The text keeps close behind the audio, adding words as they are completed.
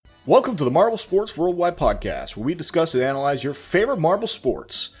Welcome to the Marble Sports Worldwide Podcast, where we discuss and analyze your favorite marble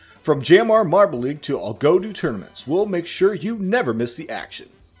sports. From JMR Marble League to Algodo tournaments, we'll make sure you never miss the action.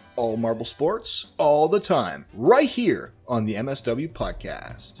 All marble sports, all the time, right here on the MSW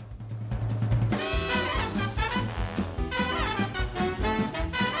Podcast.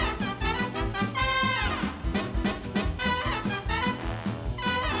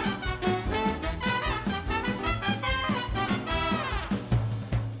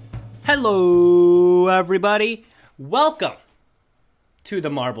 Hello, everybody. Welcome to the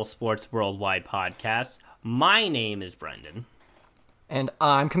Marble Sports Worldwide Podcast. My name is Brendan. And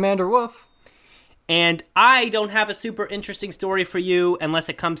I'm Commander Wolf. And I don't have a super interesting story for you unless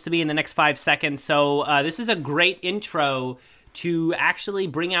it comes to me in the next 5 seconds. So this is a great intro to actually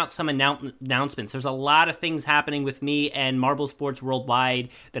bring out some announcements. There's a lot of things happening with me and Marble Sports Worldwide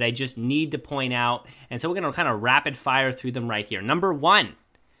that I just need to point out. And so we're going to kind of rapid fire through them right here. Number one.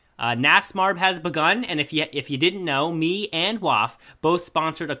 NASMARB has begun, and if you didn't know, me and WAF both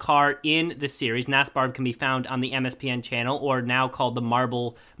sponsored a car in the series. NASMARB can be found on the MSPN channel, or now called the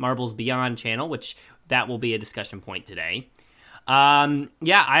Marbles Beyond channel, which that will be a discussion point today. I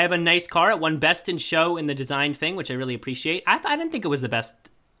have a nice car. It won Best in Show in the design thing, which I really appreciate. I didn't think it was the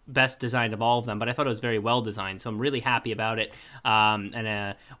best designed of all of them, but I thought it was very well designed, so I'm really happy about it.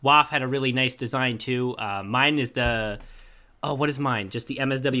 WAF had a really nice design too. Mine is the... Oh, what is mine? Just the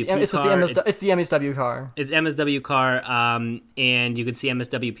MSWP car? It's the MSW car. It's MSW car, and you can see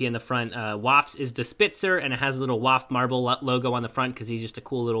MSWP in the front. WAF's is the Spitzer, and it has a little WAF Marble logo on the front because he's just a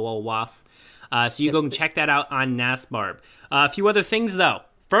cool little old WAF. So you go and check that out on NASMARB. A few other things, though.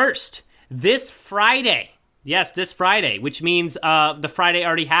 First, this Friday. Yes, this Friday, which means the Friday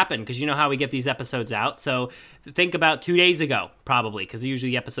already happened because you know how we get these episodes out. So think about 2 days ago, probably, because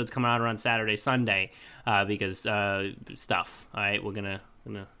usually the episodes come out around Saturday, Sunday. Because stuff. All right, we're gonna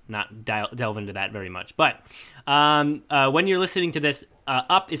not delve into that very much. But when you're listening to this,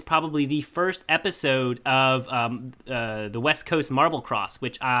 up is probably the first episode of the West Coast Marble Cross,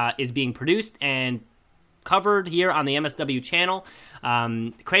 which is being produced and covered here on the MSW channel,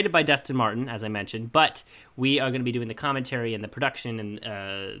 created by Dustin Martin, as I mentioned, but we are going to be doing the commentary and the production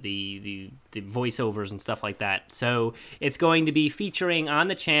and the voiceovers and stuff like that. So it's going to be featuring on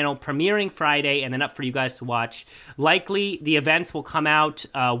the channel, premiering Friday, and then up for you guys to watch. Likely, the events will come out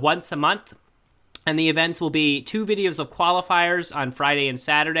once a month. And the events will be 2 videos of qualifiers on Friday and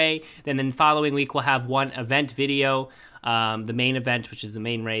Saturday. Then the following week, we'll have 1 event video, the main event, which is the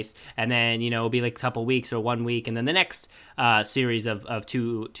main race. And then, it'll be like a couple weeks or 1 week. And then the next series of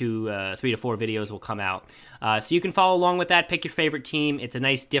 3 to 4 videos will come out. So you can follow along with that. Pick your favorite team. It's a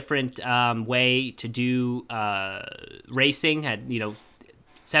nice, different way to do racing.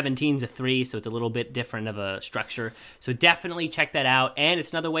 17's a 3, so it's a little bit different of a structure. So definitely check that out. And it's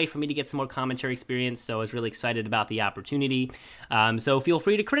another way for me to get some more commentary experience, so I was really excited about the opportunity. So feel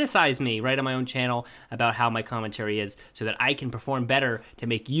free to criticize me right on my own channel about how my commentary is so that I can perform better to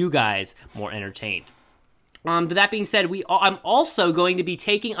make you guys more entertained. That being said, I'm also going to be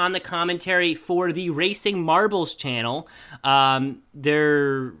taking on the commentary for the Racing Marbles channel.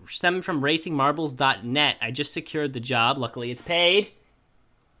 They're stemming from racingmarbles.net. I just secured the job. Luckily, it's paid.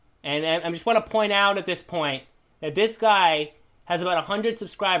 And I just want to point out at this point that this guy has about 100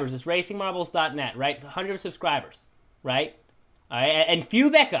 subscribers. It's racingmarbles.net, right? 100 subscribers, right? All right. And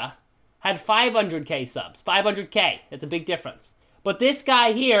Fubeca had 500K subs. 500K. That's a big difference. But this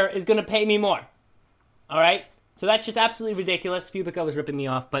guy here is going to pay me more. All right? So that's just absolutely ridiculous. Fubeca was ripping me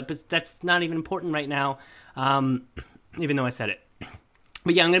off, but that's not even important right now, even though I said it.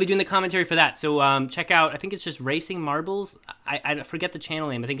 But yeah, I'm going to be doing the commentary for that. So check out, I think it's just Racing Marbles. I forget the channel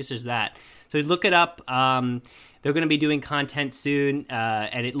name. I think it's just that. So look it up. They're going to be doing content soon,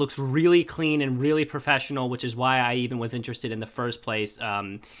 and it looks really clean and really professional, which is why I even was interested in the first place.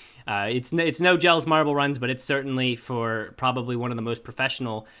 It's no Gels Marble Runs, but it's certainly for probably one of the most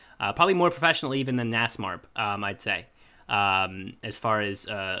professional, probably more professional even than NASMARB, I'd say, as far as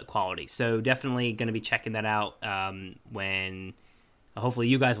quality. So definitely going to be checking that out when... Hopefully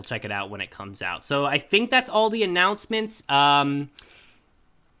you guys will check it out when it comes out. So I think that's all the announcements. Covered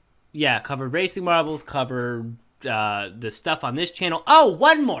Racing Marbles, covered the stuff on this channel. Oh,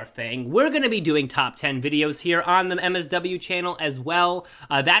 one more thing. We're going to be doing top 10 videos here on the MSW channel as well.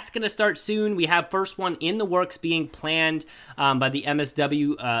 That's going to start soon. We have first one in the works being planned by the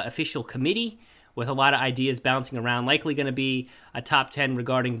MSW official committee. with a lot of ideas bouncing around, likely going to be a top 10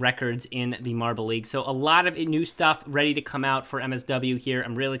 regarding records in the Marble League. So a lot of new stuff ready to come out for MSW here.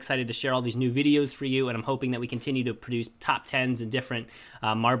 I'm really excited to share all these new videos for you, and I'm hoping that we continue to produce top 10s and different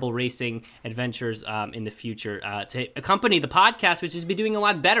marble racing adventures in the future to accompany the podcast, which has been doing a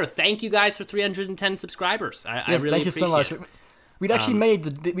lot better. Thank you guys for 310 subscribers. I really thank you so much. it. We'd actually made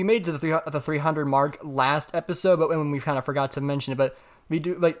the 300 mark last episode, but when we kind of forgot to mention it, but we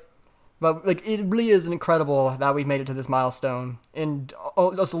do But it really is incredible that we've made it to this milestone in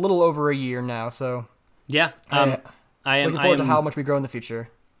just a little over a year now. So yeah, I am looking forward to how much we grow in the future.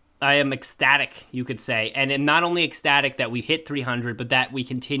 I am ecstatic, you could say, and not only ecstatic that we hit 300, but that we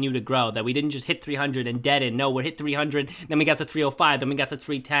continue to grow. That we didn't just hit 300 and dead end. No, we hit 300, then we got to 305, then we got to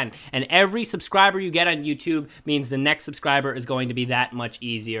 310, and every subscriber you get on YouTube means the next subscriber is going to be that much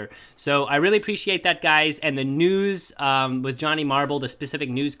easier. So I really appreciate that, guys. And the news with Johnny Marble, the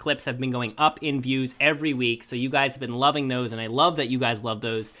specific news clips have been going up in views every week. So you guys have been loving those, and I love that you guys love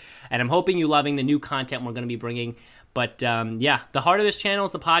those. And I'm hoping you're loving the new content we're going to be bringing. But yeah, the heart of this channel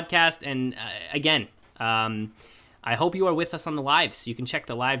is the podcast. And again, I hope you are with us on the lives. You can check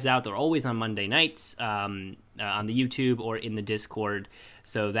the lives out. They're always on Monday nights on the YouTube or in the Discord.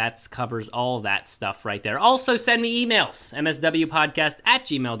 So that covers all of that stuff right there. Also, send me emails,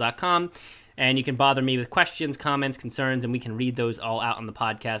 mswpodcast@gmail.com. And you can bother me with questions, comments, concerns, and we can read those all out on the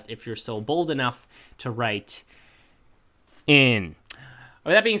podcast if you're so bold enough to write in.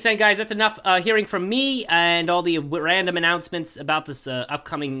 With that being said, guys, that's enough hearing from me and all the random announcements about this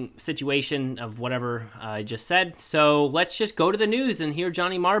upcoming situation of whatever I just said. So let's just go to the news and hear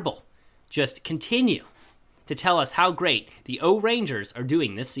Johnny Marble just continue to tell us how great the O-Rangers are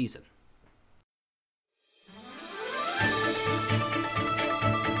doing this season.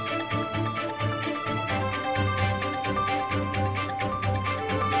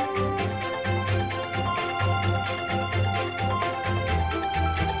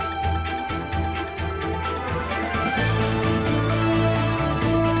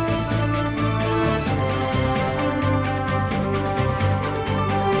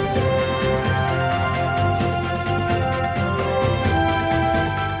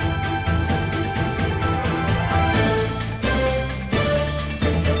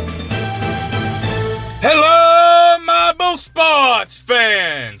 Hello, Marble Sports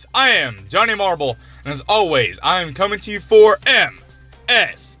fans! I am Johnny Marble, and as always, I am coming to you for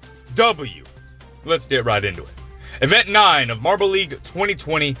MSW. Let's get right into it. Event 9 of Marble League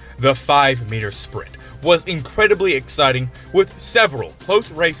 2020, the 5-meter sprint, was incredibly exciting with several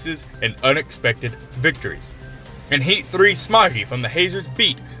close races and unexpected victories. In Heat 3, Smoggy from the Hazers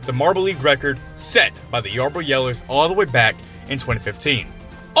beat the Marble League record set by the Yarble Yellers all the way back in 2015,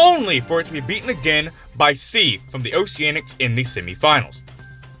 only for it to be beaten again by C from the Oceanics in the semifinals.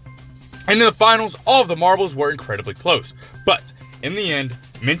 And in the finals, all of the marbles were incredibly close, but in the end,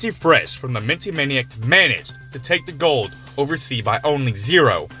 Minty Fresh from the Minty Maniac managed to take the gold over C by only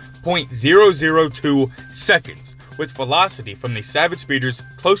 0.002 seconds, with Velocity from the Savage Speeders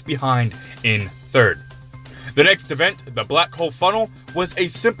close behind in third. The next event, the Black Hole Funnel, was a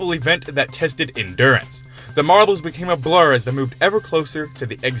simple event that tested endurance. The marbles became a blur as they moved ever closer to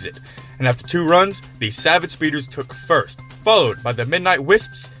the exit, and after 2 runs, the Savage Speeders took first, followed by the Midnight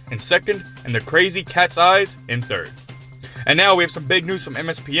Wisps in second, and the Crazy Cat's Eyes in third. And now we have some big news from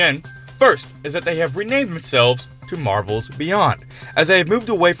MSPN. First is that they have renamed themselves to Marbles Beyond, as they have moved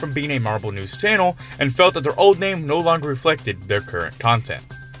away from being a Marble News channel and felt that their old name no longer reflected their current content.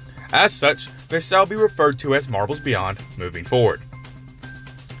 As such, they shall be referred to as Marbles Beyond moving forward.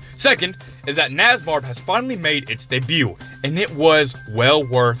 Second is that NASMARB has finally made its debut, and it was well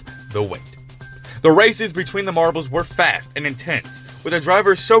worth the wait. The races between the marbles were fast and intense, with the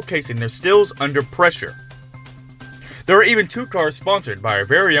drivers showcasing their skills under pressure. There are even 2 cars sponsored by our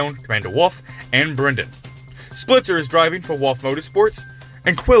very own Commander Wolf and Brendan. Splitzer is driving for Wolf Motorsports,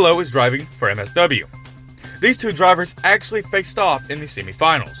 and Quillo is driving for MSW. These 2 drivers actually faced off in the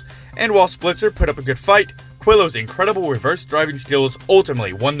semifinals, and while Splitzer put up a good fight, Quillo's incredible reverse driving skills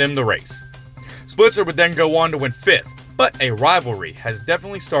ultimately won them the race. Splitzer would then go on to win 5th, but a rivalry has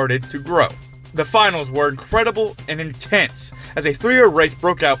definitely started to grow. The finals were incredible and intense as a 3-year race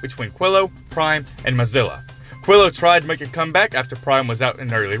broke out between Quillo, Prime, and Mozilla. Quillo tried to make a comeback after Prime was out in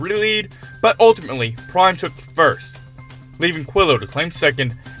an early lead, but ultimately Prime took first, leaving Quillo to claim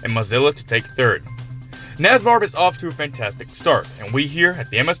second and Mozilla to take third. NASMARB is off to a fantastic start, and we here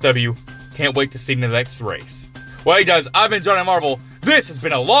at the MSW can't wait to see the next race. Well, hey guys, I've been Johnny Marble. This has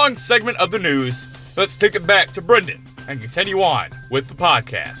been a long segment of the news. Let's take it back to Brendan and continue on with the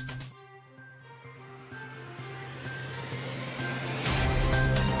podcast.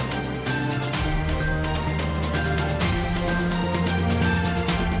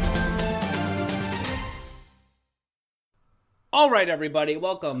 All right, everybody,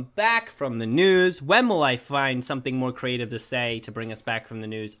 welcome back from the news. When will I find something more creative to say to bring us back from the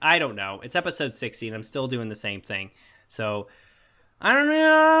news? I don't know. It's episode 60, and I'm still doing the same thing. So, I don't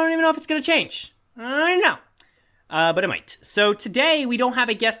even know if it's going to change. I don't know. But it might. So today, we don't have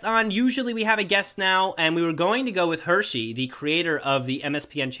a guest on. Usually we have a guest now, and we were going to go with Hershey, the creator of the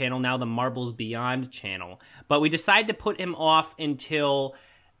MSPN channel, now the Marbles Beyond channel. But we decided to put him off until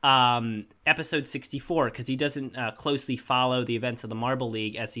episode 64 because he doesn't closely follow the events of the Marble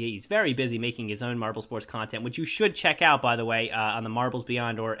League as he's very busy making his own Marble Sports content, which you should check out, by the way, on the Marbles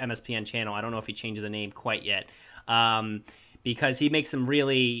Beyond or MSPN channel. I don't know if he changed the name quite yet, because he makes some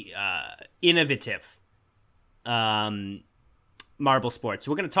really innovative Marble Sports.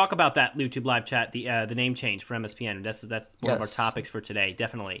 So we're going to talk about that YouTube live chat, the name change for MSPN. That's one of our topics for today,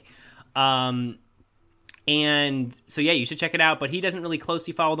 definitely. And so, yeah, you should check it out. But he doesn't really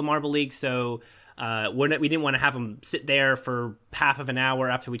closely follow the Marble League, so we didn't want to have him sit there for half of an hour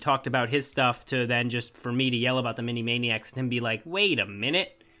after we talked about his stuff to then just for me to yell about the Mini Maniacs and him be like, wait a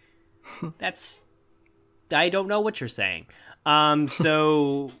minute, I don't know what you're saying.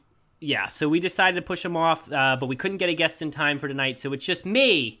 So, yeah, so we decided to push him off, but we couldn't get a guest in time for tonight, so it's just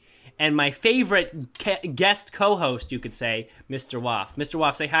me and my favorite guest co-host, you could say, Mr. Waff. Mr.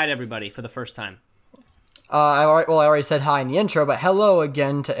 Waff, say hi to everybody for the first time. I already said hi in the intro, but hello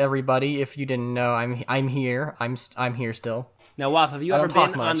again to everybody. If you didn't know, I'm here. I'm here still. Now, Waff, have you ever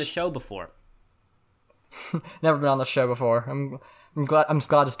been on the show before? Never been on the show before. I'm glad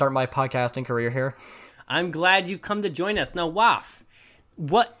to start my podcasting career here. I'm glad you've come to join us. Now, Waff,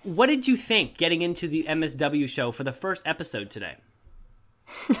 what did you think getting into the MSW show for the first episode today?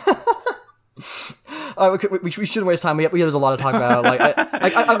 We shouldn't waste time. There's a lot to talk about. Like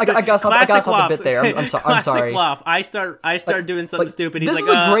I got stop the bit there. I'm sorry. Waff. I start doing something stupid. He's this is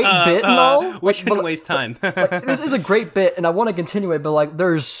a great bit and all. We shouldn't waste time. This is a great bit, and I want to continue it. But like,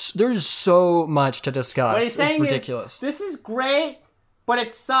 there's so much to discuss. What he's saying it's ridiculous. This is great, but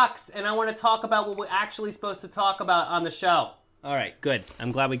it sucks, and I want to talk about what we're actually supposed to talk about on the show. All right, good.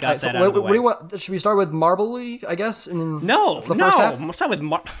 I'm glad we got that out of the way. What do you want? Should we start with Marble League, I guess? And then first half? We'll start with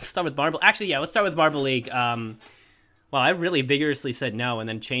Marble. Actually, yeah, let's start with Marble League. Well, I really vigorously said no and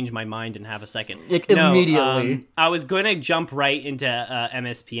then changed my mind in half a second. Immediately. I was going to jump right into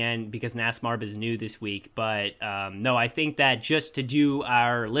MSPN because NASMARB is new this week. But no, I think that just to do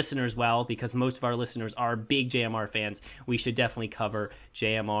our listeners well, because most of our listeners are big JMR fans, we should definitely cover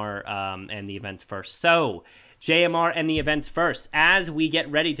JMR and the events first. So, JMR and the events first. As we get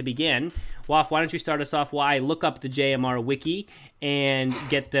ready to begin, Waff, why don't you start us off while I look up the JMR wiki and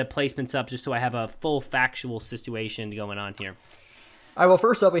get the placements up just so I have a full factual situation going on here. All right, well,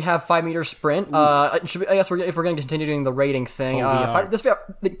 first up, we have 5 meter sprint. I guess if we're going to continue doing the rating thing. 5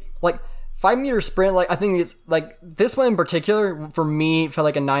 meter sprint, like, I think it's, like, this one in particular, for me, felt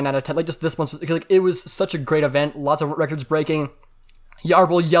like a 9 out of 10. Like, just this one, because, like, it was such a great event. Lots of records breaking.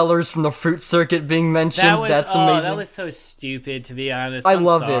 Yarble Yellers from the Fruit Circuit being mentioned. That's amazing. That was so stupid, to be honest. I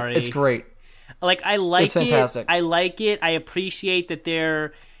love it. It's great. Like, I like it. It's fantastic. I like it. I appreciate that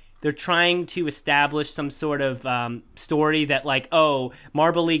they're trying to establish some sort of story that, like, oh,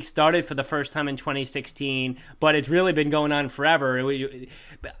 Marble League started for the first time in 2016, but it's really been going on forever.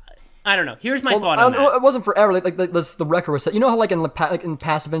 I don't know. Here's my thought on that. It wasn't forever. Like the record was set. You know how like in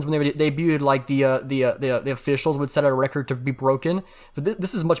past events when they debuted, like the officials would set a record to be broken. But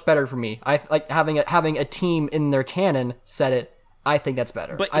this is much better for me. I like having a team in their canon set it. I think that's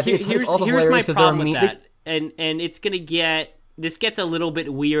better. But I think here's my problem with that. And it's gonna gets a little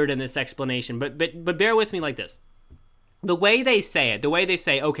bit weird in this explanation. But bear with me like this. The way they say,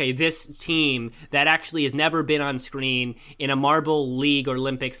 okay, this team that actually has never been on screen in a Marble League or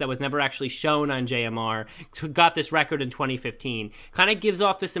Olympics that was never actually shown on JMR, got this record in 2015, kind of gives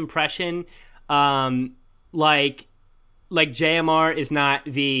off this impression like JMR is not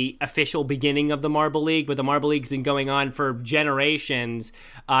the official beginning of the Marble League, but the Marble League's been going on for generations,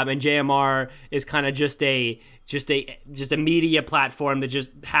 and JMR is kind of just a media platform that just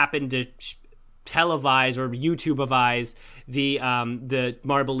happened to televise or YouTubeavise the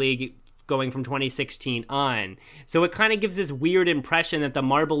Marble League going from 2016 on. So it kind of gives this weird impression that the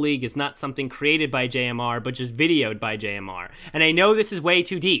Marble League is not something created by JMR, but just videoed by JMR. And I know this is way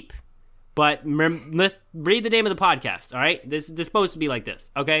too deep, but let's read the name of the podcast, all right? This is supposed to be like this,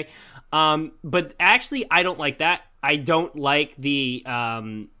 okay? But actually, I don't like that. I don't like the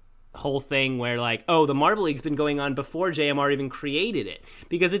whole thing where like, oh, the Marble League's been going on before JMR even created it,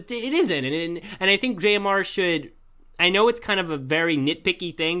 because it isn't, and I think JMR should, I know it's kind of a very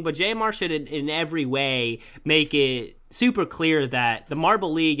nitpicky thing, but JMR should in every way make it super clear that the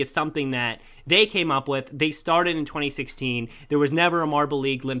Marble League is something that they came up with. They started in 2016. There was never a Marble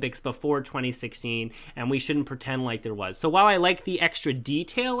League Olympics before 2016, and we shouldn't pretend like there was. So while I like the extra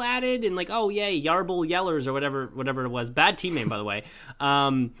detail added and like, oh yay, Yarble Yellers or whatever it was, bad team name by the way,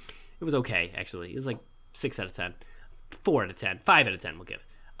 it was okay actually. It was like 6 out of 10, 4 out of 10, 5 out of 10 we'll give.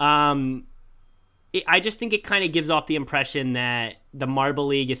 I just think it kind of gives off the impression that the Marble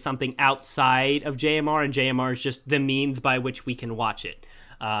League is something outside of JMR, and JMR is just the means by which we can watch it.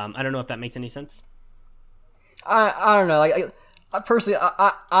 I don't know if that makes any sense. I don't know. Like I personally,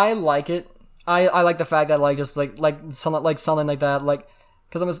 I like it. I like the fact that like just like something like that. Like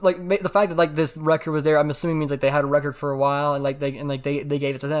because I'm like the fact that like this record was there. I'm assuming means like they had a record for a while and they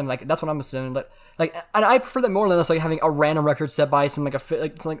gave it to them. Like that's what I'm assuming. But like and I prefer that more than just like having a random record set by some like I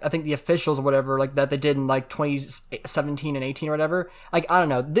think the officials or whatever like that they did in like 2017 and 18 or whatever. Like I don't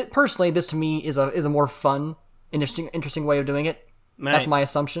know. Personally, this to me is a more fun, interesting way of doing it. Right. That's my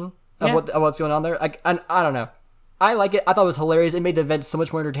assumption of what's going on there. I don't know. I like it. I thought it was hilarious. It made the event so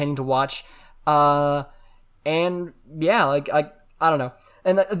much more entertaining to watch. And yeah, like I don't know.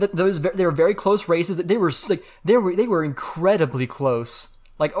 And they were very close races. They were incredibly close.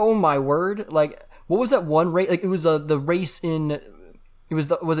 Like oh my word! Like what was that one race? Like it was the race in. It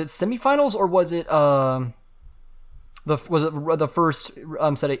was was it semifinals or was it the first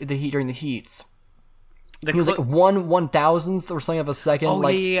set of the heat during the heats? It was like 1/1000th or something of a second. Oh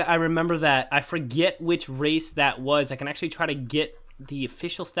like, yeah, I remember that. I forget which race that was. I can actually try to get the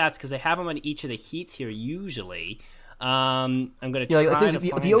official stats because I have them on each of the heats here usually. I'm gonna try to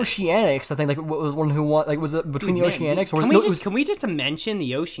find the Oceanics. I think like was one who won. Like was it between the Oceanics? Can we just mention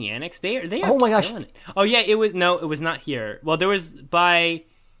the Oceanics? They are. Oh my gosh! It. Oh yeah, it was not here. Well, there was by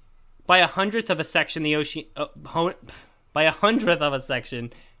 100th of a section by 100th of a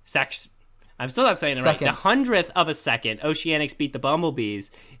section. I'm still not saying it right. The 100th of a second, Oceanics beat the Bumblebees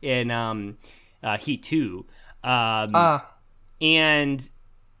in Heat 2. And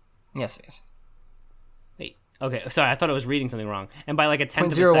yes. Wait, okay, sorry, I thought I was reading something wrong. And by like a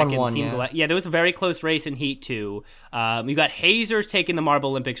 10th of a second, Team there was a very close race in Heat 2. You got Hazers taking the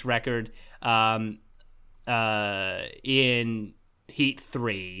Marble Olympics record in Heat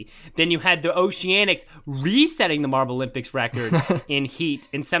 3. Then you had the Oceanics resetting the Marble Olympics record in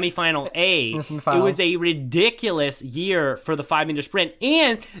semifinal A. It was a ridiculous year for the 5-meter sprint,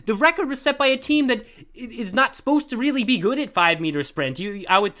 and the record was set by a team that is not supposed to really be good at 5-meter sprint. You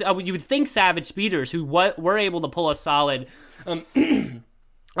would think Savage Speeders, who were able to pull a solid third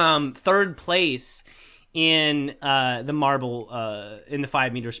place in the marble in the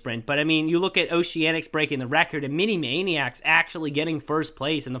 5-meter sprint, but I mean, you look at Oceanics breaking the record and Mini Maniacs actually getting first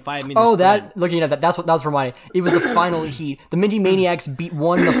place in the 5-meter sprint. Oh, that looking at that was reminding. It was the final heat. The Mini Maniacs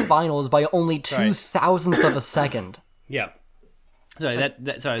won the finals by only 2/1000th of a second. Yeah. Sorry, sorry,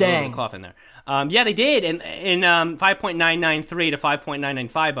 there's a little cough in there. Yeah, they did, and in 5.993 to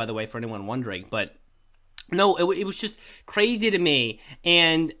 5.995, by the way, for anyone wondering. But no, it was just crazy to me,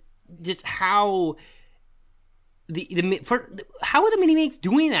 and just how. How are the Mini Maniacs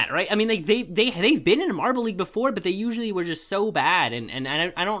doing that, right? I mean, like they've been in a Marble League before, but they usually were just so bad, and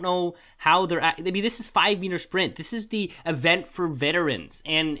I don't know how they're. I mean, this is 5-meter sprint. This is the event for veterans,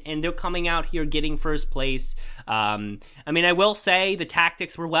 and they're coming out here getting first place. I mean, I will say the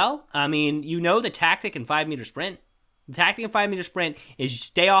tactics were well. I mean, the tactic in 5-meter sprint. The tactic in 5-meter sprint is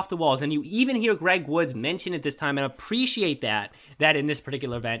stay off the walls, and you even hear Greg Woods mention it this time, and appreciate that in this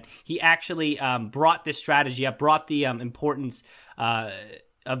particular event, he actually brought this strategy up, brought the importance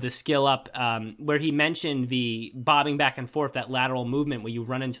of the skill up, where he mentioned the bobbing back and forth, that lateral movement where you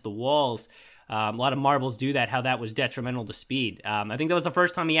run into the walls. A lot of marbles do that, how that was detrimental to speed. I think that was the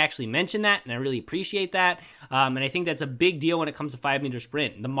first time he actually mentioned that, and I really appreciate that. And I think that's a big deal when it comes to 5-meter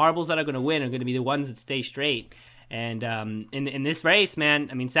sprint. The marbles that are going to win are going to be the ones that stay straight. And in this race, man,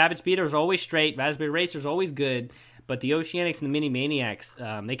 I mean, Savage Speeders are always straight, Raspberry Racers are always good, but the Oceanics and the Mini Maniacs,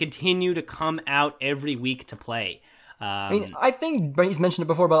 they continue to come out every week to play. I mean, I think Brady's mentioned it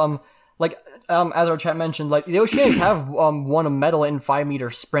before, but as our chat mentioned, like the Oceanics have won a medal in 5-meter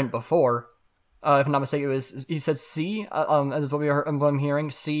sprint before. If I'm not mistaken, he said C. That's what I'm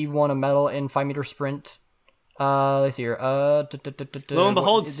hearing. C won a medal in 5-meter sprint. Let's see here. Lo and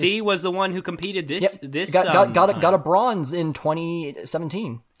behold, C was the one who competed this. Got a bronze in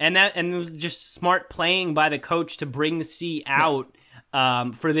 2017. And it was just smart playing by the coach to bring the C out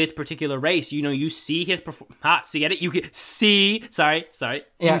for this particular race. You see his performance. See, get it? You get C. Sorry.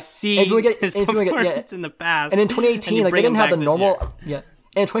 Yeah. You see his performance in the past. And in 2018, like they didn't have the normal.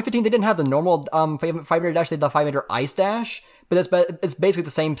 And in 2015, they didn't have the normal 5-meter dash; they had the 5-meter ice dash. But it's basically the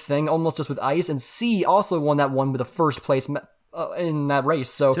same thing, almost just with ice. And C also won that one with the first place in that race.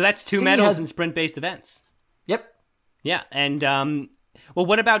 So that's 2 C medals in sprint-based events. Yep. Yeah, and well,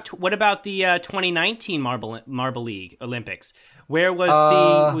 what about the 2019 Marble League Olympics? Where was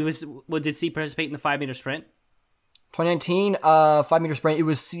C? Did C participate in the 5-meter sprint? 2019, 5-meter sprint, it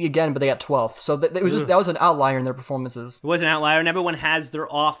was C again, but they got 12th. So that was an outlier in their performances. It was an outlier, and everyone has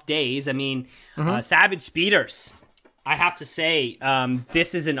their off days. I mean, Savage Speeders, I have to say,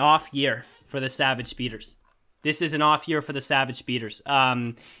 this is an off year for the Savage Speeders. This is an off year for the Savage Speeders.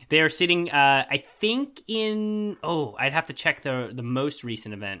 They are sitting, I think I'd have to check the most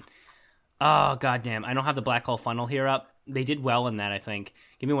recent event. Oh, goddamn, I don't have the Black Hole Funnel here up. They did well in that, I think.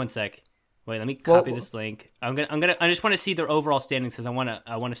 Give me one sec. Wait, let me copy this link. I just want to see their overall standings because I want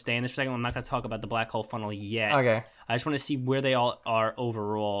to stay in this for a second. I'm not going to talk about the Black Hole Funnel yet. Okay. I just want to see where they all are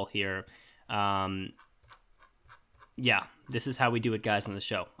overall here. Yeah, this is how we do it, guys, on the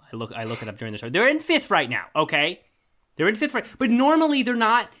show. I look it up during the show. They're in 5th right now, okay? They're in 5th right, but normally they're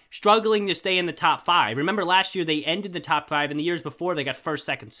not struggling to stay in the top 5. Remember last year they ended the top 5, and the years before they got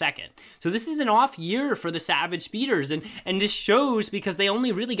 1st, 2nd. So this is an off year for the Savage Speeders, and this shows because they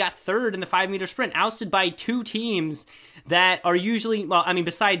only really got 3rd in the 5-meter sprint, ousted by 2 teams that are usually, well, I mean,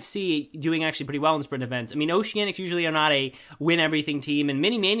 besides C, doing actually pretty well in sprint events. I mean, Oceanics usually are not a win-everything team, and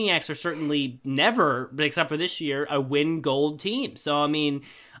Mini Maniacs are certainly never, except for this year, a win-gold team. So, I mean,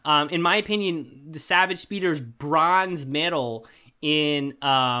 in my opinion, the Savage Speeders' bronze medal in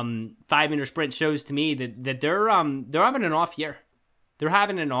 5-meter sprint shows to me that they're having an off year. They're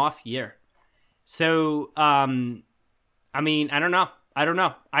having an off year. So, I mean, I don't know.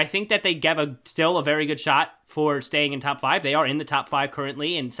 I think that they give still a very good shot for staying in top 5. They are in the top 5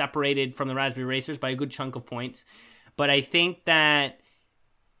 currently and separated from the Raspberry Racers by a good chunk of points. But I think that,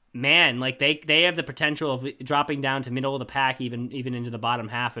 man, like they have the potential of dropping down to middle of the pack, even into the bottom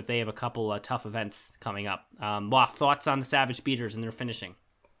half if they have a couple tough events coming up. Waff, thoughts on the Savage Speeders and their finishing?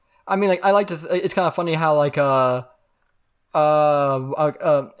 I mean, like I like to. It's kind of funny how like their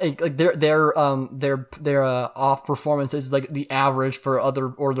off performance is like the average for other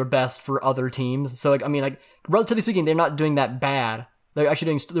or their best for other teams. So like I mean like relatively speaking, they're not doing that bad. They're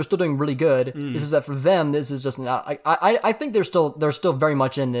actually they're still doing really good. It's just that for them, this is just not. I think they're still very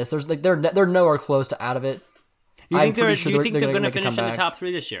much in this. There's like they're nowhere close to out of it. You think they're going to finish in the top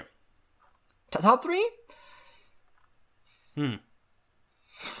 3 this year? Top 3?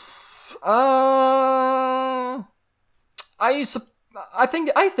 I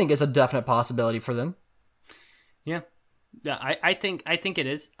think it's a definite possibility for them. Yeah, I think it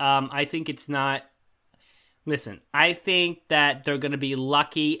is. I think it's not. Listen, I think that they're going to be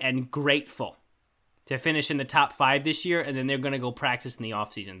lucky and grateful to finish in the top 5 this year, and then they're going to go practice in the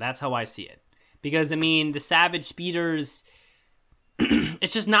offseason. That's how I see it. Because, I mean, the Savage Speeders,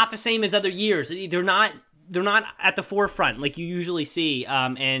 it's just not the same as other years. They're not at the forefront like you usually see.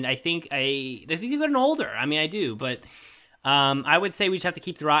 And I think they're getting older. I mean, I do, but I would say we just have to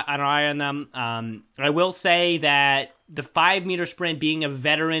keep an eye on them. I will say that the 5-meter sprint being a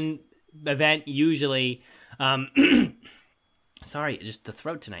veteran event usually... sorry, just the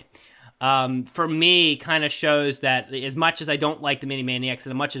throat tonight. For me, kind of shows that as much as I don't like the Mini Maniacs,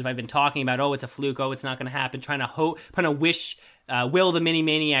 and as much as I've been talking about, it's a fluke, it's not going to happen, trying to will the Mini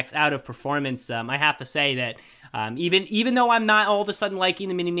Maniacs out of performance, I have to say that even though I'm not all of a sudden liking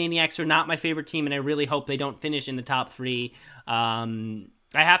the Mini Maniacs, are not my favorite team, and I really hope they don't finish in the top 3, I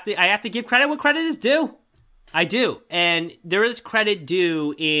have to give credit what credit is due. I do, and there is credit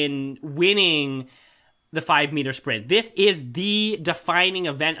due in winning the 5-meter sprint. This is the defining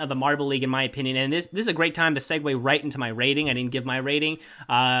event of the Marble League, in my opinion, and this is a great time to segue right into my rating. I didn't give my rating.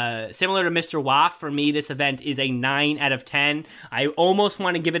 Similar to Mr. Waff, for me, this event is a 9 out of 10. I almost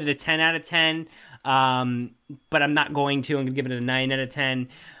want to give it a 10 out of 10, but I'm not going to. I'm going to give it a 9 out of 10.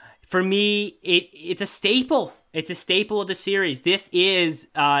 For me, it's a staple. It's a staple of the series. This is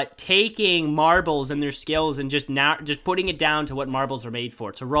taking marbles and their skills and just putting it down to what marbles are made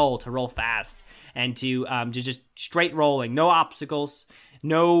for, to roll fast, and to just straight rolling. No obstacles,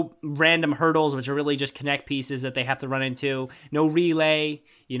 no random hurdles, which are really just connect pieces that they have to run into. No relay,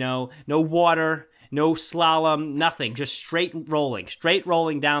 no water, no slalom, nothing. Just straight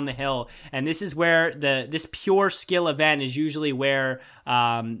rolling down the hill. And this is where this pure skill event is usually where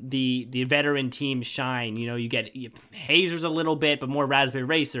the veteran teams shine. You get Hazers a little bit, but more Raspberry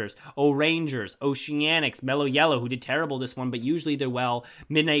Racers, O-Rangers, Oceanics, Mellow Yellow, who did terrible this one, but usually they're well.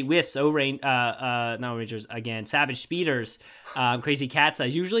 Midnight Wisps, not Rangers again, Savage Speeders, Crazy Cat's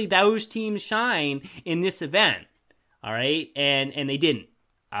Eyes. Usually those teams shine in this event. All right, and they didn't.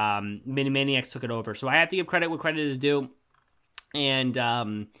 Mini Maniacs took it over. So I have to give credit where credit is due.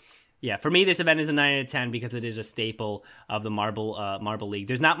 And yeah, for me, this event is a 9 out of 10 because it is a staple of the Marble League.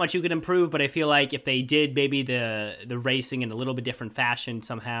 There's not much you can improve, but I feel like if they did maybe the racing in a little bit different fashion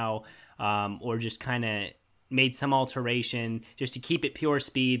somehow, or just kind of made some alteration just to keep it pure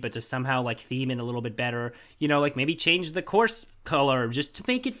speed, but to somehow like theme it a little bit better, like maybe change the course color just to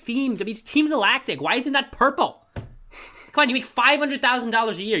make it themed. I mean, Team Galactic, why isn't that purple? Come on, you make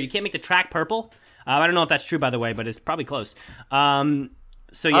 $500,000 a year. You can't make the track purple? I don't know if that's true, by the way, but it's probably close.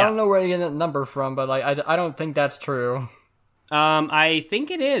 So yeah, I don't know where you get that number from, but like I don't think that's true. I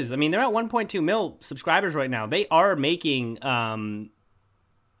think it is. I mean, they're at 1.2 mil subscribers right now. They are making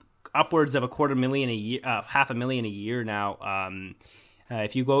upwards of $250,000 a year, $500,000 a year now.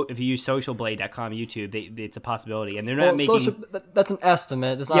 If you use socialblade.com YouTube, it's a possibility, and they're not making. That's an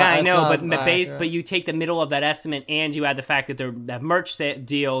estimate. Yeah, I know, but you take the middle of that estimate, and you add the fact that they have merch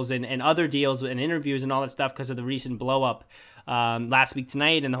deals and other deals and interviews and all that stuff because of the recent blow up last week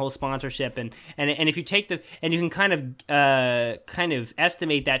tonight and the whole sponsorship and if you take and you can kind of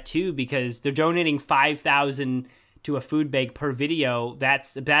estimate that too because they're donating $5,000 to a food bank per video.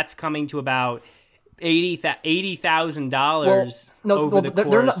 That's coming to about $80,000 over the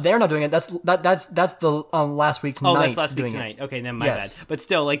course. They're not doing it. That's the last week's night. Oh, that's last week's night. Okay, then my bad. But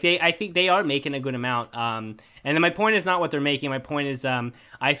still, like I think they are making a good amount. And then my point is not what they're making. My point is,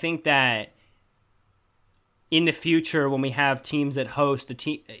 I think that in the future, when we have teams that host the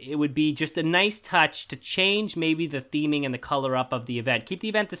team, it would be just a nice touch to change maybe the theming and the color up of the event. Keep the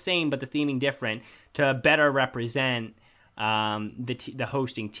event the same, but the theming different to better represent the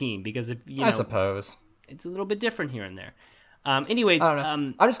hosting team because I suppose it's a little bit different here and there. Anyways,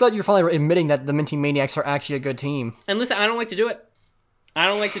 I'm just glad you're finally admitting that the Minty Maniacs are actually a good team. And listen, I don't like to do it.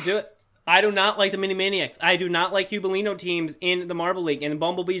 I do not like the Mini Maniacs. I do not like Jubilino teams in the Marble League, and the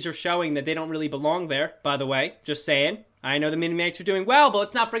Bumblebees are showing that they don't really belong there, by the way. Just saying. I know the Mini Maniacs are doing well, but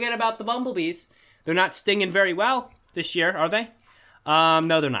let's not forget about the Bumblebees. They're not stinging very well this year, are they?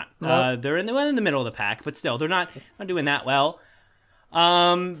 No, they're not. Nope. They're in the middle of the pack, but still, they're not doing that well.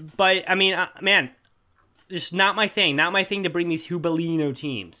 But, I mean, man, it's not my thing. Not my thing to bring these Jubilino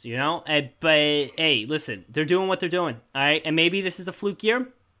teams, But, hey, listen, they're doing what they're doing, all right? And maybe this is a fluke year, all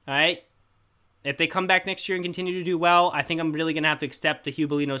right? If they come back next year and continue to do well, I think I'm really going to have to accept the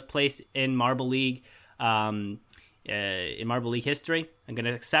Jubilino's place in Marble League, in Marble League history. I'm going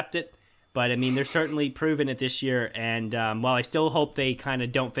to accept it. But, I mean, they're certainly proven it this year. And while I still hope they kind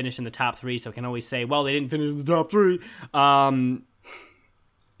of don't finish in the top three, so I can always say, well, they didn't finish in the top three,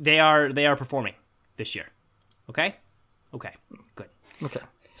 they are performing this year. Okay? Okay, good. Okay.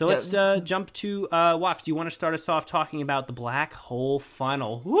 So let's jump to Waf. Do you want to start us off talking about the Black Hole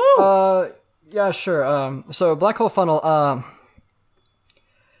Funnel? Woo! Yeah, sure. So Black Hole Funnel, I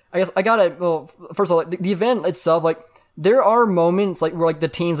guess I gotta, well, first of all, the event itself, like, there are moments, like, where, like, the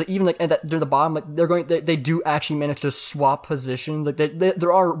teams, like, even, like, near the bottom, like, they do actually manage to swap positions, like,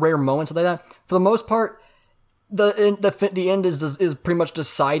 there are rare moments like that. For the most part, the end is pretty much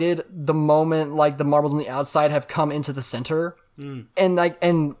decided the moment, like, the marbles on the outside have come into the center. And, like,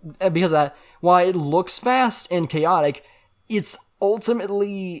 and because of that, while it looks fast and chaotic, it's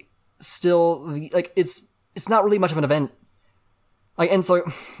ultimately still like it's not really much of an event. Like, and so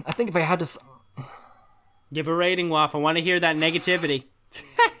I think if I had to give a rating, Waff, I want to hear that negativity.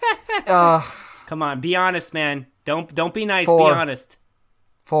 Come on, be honest, man. Don't be nice. Be honest.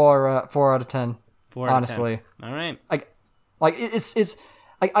 4 out of 10. 4 out of 10. Honestly. All right. Like it's.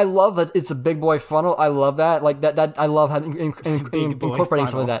 I love that it's a big boy funnel. I love that. Like that I love having incorporating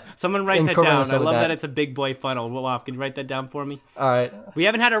some of that. Someone write that down. I love that it's a big boy funnel. Waff, can you write that down for me? All right. We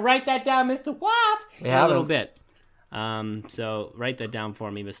haven't had to write that down, Mr. Waff. A little bit. So write that down for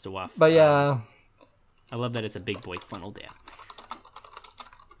me, Mr. Waff. But yeah. I love that it's a big boy funnel, Dan.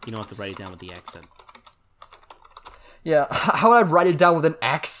 You don't have to write it down with the accent. Yeah, how would I write it down with an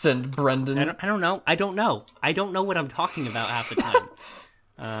accent, Brendan? I don't know. I don't know what I'm talking about half the time.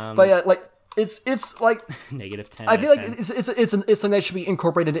 But yeah, like it's like -10. I feel like it's something that should be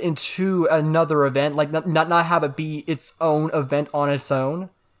incorporated into another event, like not have it be its own event on its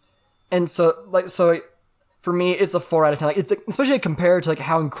own. And so for me, it's a 4 out of 10. Like, it's especially compared to like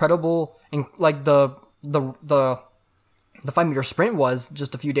how incredible and like the 5-meter sprint was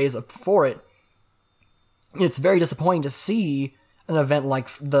just a few days before it. It's very disappointing to see an event like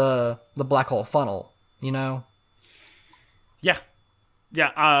the Black Hole Funnel, Yeah,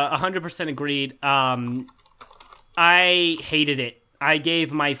 100% agreed. I hated it. I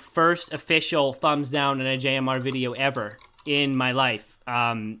gave my first official thumbs down in a JMR video ever in my life,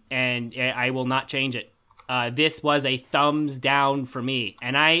 and I will not change it. this was a thumbs down for me.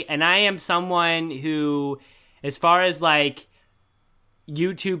 And I am someone who, as far as like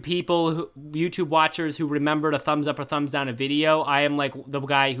YouTube watchers who remember to thumbs up or thumbs down a video, I am like the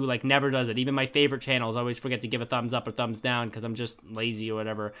guy who like never does it. Even my favorite channels always forget to give a thumbs up or thumbs down because I'm just lazy or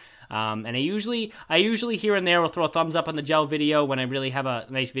whatever. And I usually here and there will throw a thumbs up on the gel video when I really have a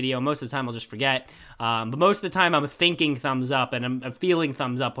nice video. Most of the time I'll just forget. But most of the time I'm thinking thumbs up and I'm feeling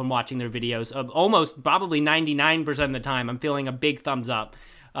thumbs up when watching their videos. Almost probably 99% of the time I'm feeling a big thumbs up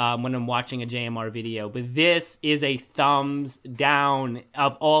when I'm watching a JMR video. But this is a thumbs down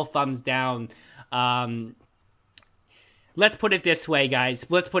of all thumbs down. Let's put it this way, guys.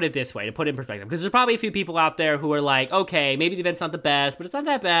 Let's put it this way to put it in perspective. Because there's probably a few people out there who are like, okay, maybe the event's not the best, but it's not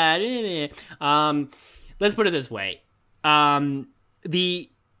that bad. Let's put it this way. The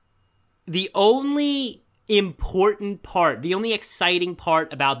only important part, the only exciting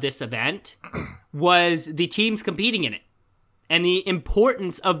part about this event was the teams competing in it and the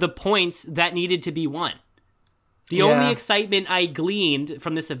importance of the points that needed to be won. The only excitement I gleaned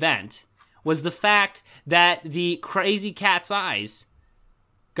from this event was the fact that the Crazy Cat's Eyes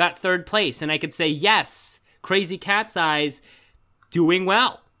got third place. And I could say, yes, Crazy Cat's Eyes doing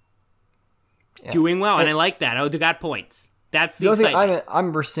well. Doing well, and I like that. Oh, they got points. That's the excitement. I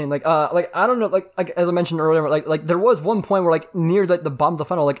remember seeing, like I don't know, like as I mentioned earlier, like there was one point where like near like the bottom of the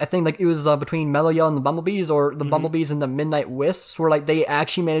funnel, like I think like it was between Mellow Yell and the Bumblebees, or the Bumblebees and the Midnight Wisps, where like they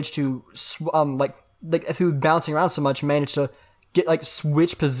actually managed to like through bouncing around so much, managed to get like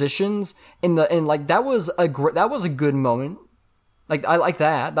switch positions and like that was a good moment. Like I like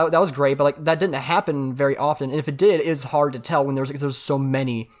that was great, but like that didn't happen very often, and if it did, it was hard to tell when there's so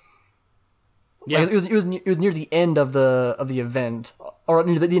many. Yeah, like, it was near the end of the event, or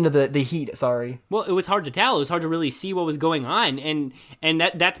near the end of the heat. Sorry. Well, it was hard to tell. It was hard to really see what was going on, and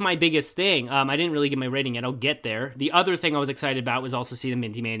that's my biggest thing. I didn't really get my rating yet. I'll get there. The other thing I was excited about was also see the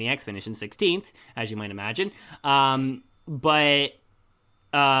Minty Maniacs finish in 16th, as you might imagine. But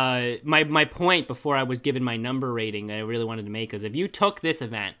my point before I was given my number rating that I really wanted to make is if you took this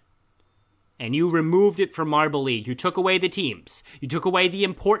event and you removed it from Marble League, you took away the teams, you took away the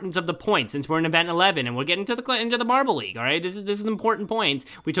importance of the points, since we're in event 11 and we're getting into the Marble League, all right? This is important points.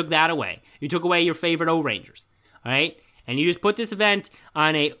 We took that away. You took away your favorite O-Rangers, all right? And you just put this event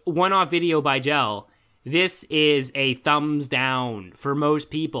on a one-off video by Gel. This is a thumbs down for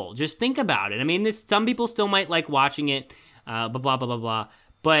most people. Just think about it. I mean, some people still might like watching it, blah, blah, blah, blah, blah.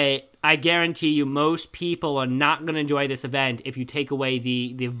 But I guarantee you most people are not going to enjoy this event if you take away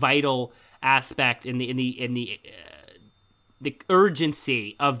the vital aspect in the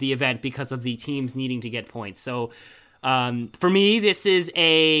urgency of the event because of the teams needing to get points. So for me, this is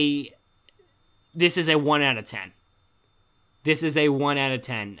a 1 out of 10. This is a 1 out of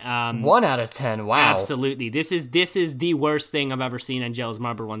 10. 1 out of 10. Wow. Absolutely. This is the worst thing I've ever seen on Gel's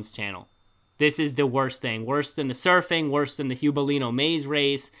Marble One's channel. This is the worst thing. Worse than the surfing. Worse than the Hubalino maze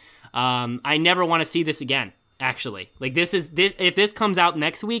race. I never want to see this again. Actually, like this. If this comes out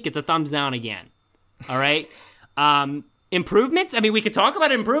next week, it's a thumbs down again. All right. Improvements. I mean, we could talk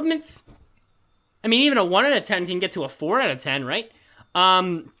about improvements. I mean, even a 1 out of 10 can get to a 4 out of 10, right?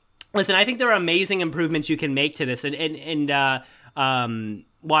 Listen, I think there are amazing improvements you can make to this, and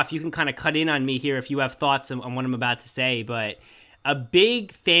Waf, you can kind of cut in on me here if you have thoughts on what I'm about to say, but a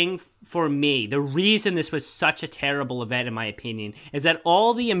big thing for me, the reason this was such a terrible event, in my opinion, is that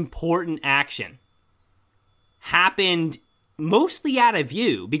all the important action happened mostly out of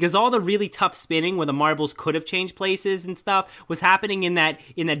view, because all the really tough spinning where the marbles could have changed places and stuff was happening in that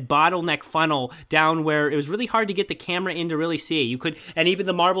bottleneck funnel down where it was really hard to get the camera in to really see. You could, and even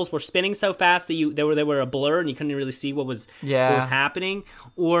the marbles were spinning so fast that they were a blur and you couldn't really see what was happening,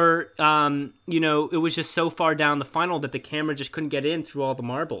 or it was just so far down the funnel that the camera just couldn't get in through all the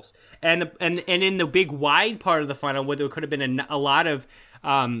marbles. And in the big wide part of the funnel where there could have been a lot of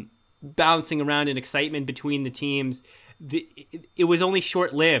bouncing around and excitement between the teams, it was only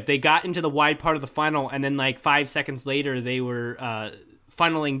short-lived. They got into the wide part of the funnel, and then like 5 seconds later, they were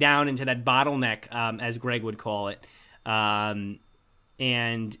funneling down into that bottleneck, as Greg would call it,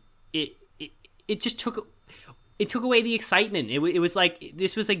 and it just took away the excitement. It was like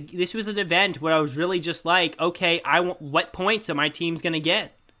this was an event where I was really just like, okay, what points are my teams gonna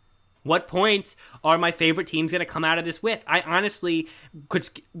get? What points are my favorite teams going to come out of this with? I honestly could.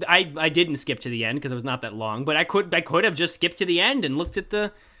 I didn't skip to the end because it was not that long, but I could have just skipped to the end and looked at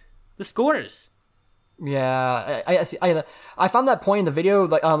the scores. Yeah, I found that point in the video.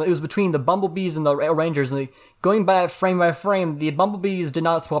 Like, it was between the Bumblebees and the Rangers, and going by frame, the Bumblebees did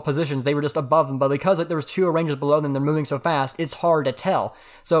not swap positions; they were just above them. But because there was two Rangers below them, they're moving so fast, it's hard to tell.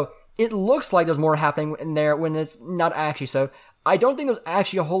 So it looks like there's more happening in there when it's not actually so. I don't think there's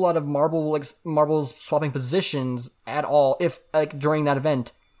actually a whole lot of marbles swapping positions at all, if like during that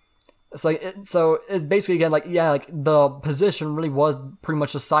event. It's like so it's basically again like the position really was pretty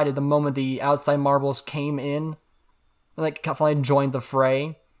much decided the moment the outside marbles came in and like finally joined the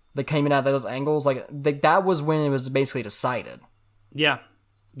fray. They came in at those angles, that was when it was basically decided. Yeah,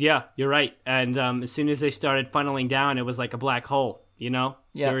 you're right. And as soon as they started funneling down, it was like a black hole. You know,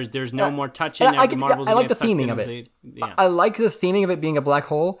 there's no more touching. I like the theming of it. I like the theming of it being a black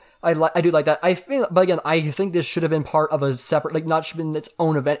hole. I do like that. But again, I think this should have been part of a separate, like not should have been its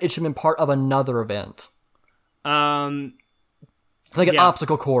own event. It should have been part of another event. An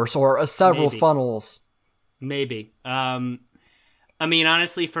obstacle course or several funnels. Maybe. I mean,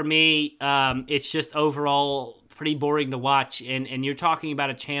 honestly, for me, it's just overall pretty boring to watch. And you're talking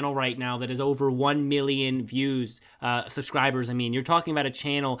about a channel right now that has over 1 million views, subscribers. I mean, you're talking about a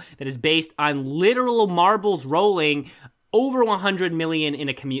channel that is based on literal marbles rolling, over 100 million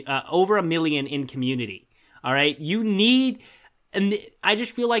over 1 million in community. All right, you need, and I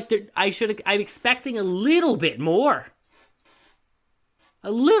just feel like I'm expecting a little bit more.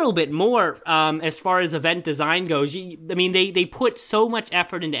 As far as event design goes. I mean, they put so much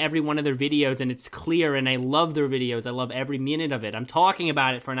effort into every one of their videos, and it's clear, and I love their videos. I love every minute of it. I'm talking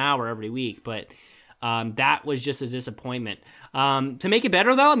about it for an hour every week, but that was just a disappointment. To make it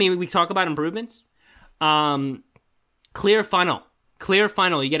better, though, I mean, we talk about improvements. Clear funnel.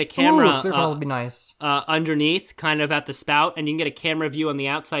 You get a camera. Clear funnel would be nice. Underneath, kind of at the spout, and you can get a camera view on the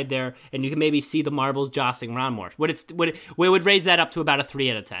outside there, and you can maybe see the marbles jostling around more. We would raise that up to about a 3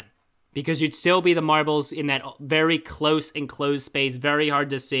 out of 10, because you'd still be the marbles in that very close enclosed space, very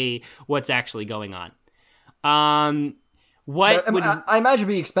hard to see what's actually going on. I imagine it'd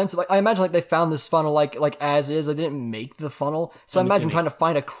be expensive. Like I imagine they found this funnel like as is. They didn't make the funnel, so I imagine trying to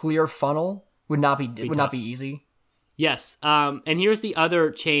find a clear funnel would not be easy. Yes, and here's the other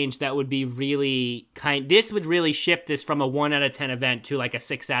change that would be really this would really shift this from a 1 out of 10 event to like a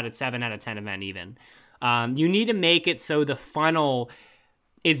 6 out of 7 out of 10 event even. You need to make it so the funnel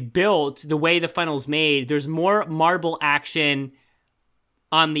is built the way the funnel's made. There's more marble action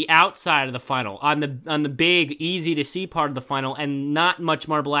on the outside of the funnel, on the big, easy to see part of the funnel, and not much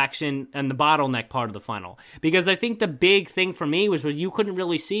marble action on the bottleneck part of the funnel. Because I think the big thing for me was you couldn't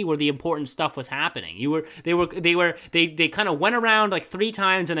really see where the important stuff was happening. They kind of went around like 3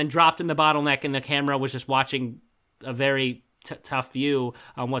 times and then dropped in the bottleneck, and the camera was just watching a very tough view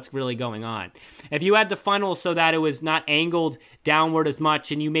on what's really going on. If you had the funnel so that it was not angled downward as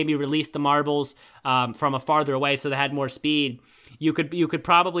much, and you maybe released the marbles from a farther away so they had more speed, you could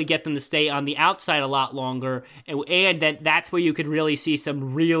probably get them to stay on the outside a lot longer, and that's where you could really see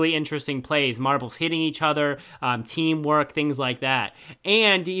some really interesting plays, marbles hitting each other, teamwork, things like that.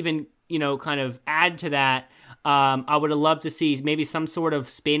 And even, kind of add to that, I would have loved to see maybe some sort of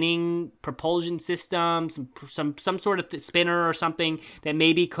spinning propulsion system, some sort of spinner or something that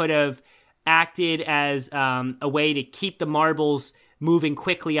maybe could have acted as a way to keep the marbles moving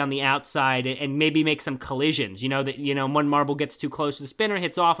quickly on the outside and maybe make some collisions. One marble gets too close to the spinner,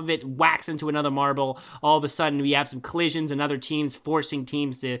 hits off of it, whacks into another marble. All of a sudden, we have some collisions and other teams forcing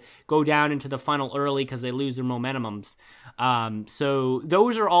teams to go down into the funnel early because they lose their momentumums. So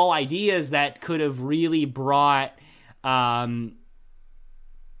those are all ideas that could have really brought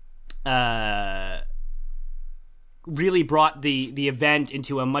the event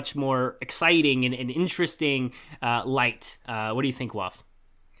into a much more exciting and interesting light. What do you think, Waff?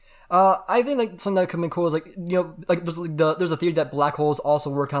 I think something that could be cool is there's a theory that black holes also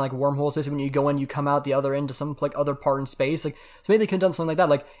work kind of like wormholes. Basically, when you go in, you come out the other end to some other part in space. So maybe they could have done something like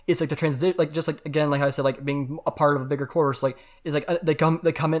that. It's the transit, again, like I said, being a part of a bigger course. They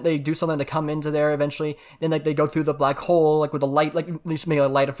come in, they do something, they come into there eventually, then they go through the black hole with the light, at least make a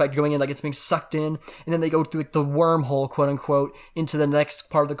light effect going in, it's being sucked in, and then they go through the wormhole, quote unquote, into the next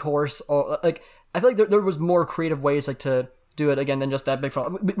part of the course. Or I feel like there was more creative ways to do it again than just that big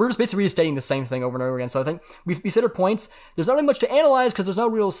funnel. We're just basically restating the same thing over and over again. So I think we said our points. There's not really much to analyze because there's no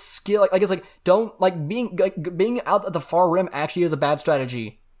real skill. I guess being out at the far rim actually is a bad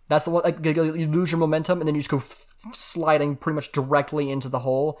strategy. That's the one. You lose your momentum and then you just go sliding pretty much directly into the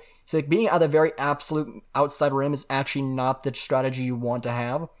hole. So being at the very absolute outside rim is actually not the strategy you want to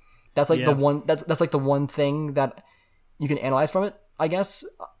have. That's the one. That's the one thing that you can analyze from it, I guess.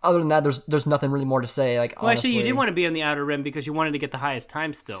 Other than that, there's nothing really more to say. Well, actually, you did want to be on the outer rim because you wanted to get the highest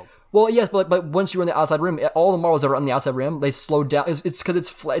time still. Well, yes, but once you're on the outside rim, all the marbles that are on the outside rim, they slow down. It's because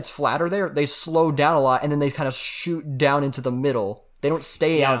it's flatter there. They slow down a lot, and then they kind of shoot down into the middle. They don't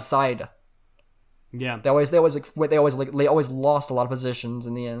stay outside. Yeah, they always lost a lot of positions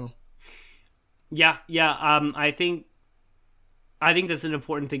in the end. Yeah. I think that's an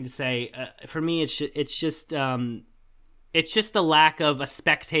important thing to say. For me, it's just the lack of a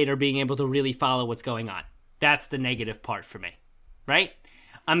spectator being able to really follow what's going on. That's the negative part for me, right?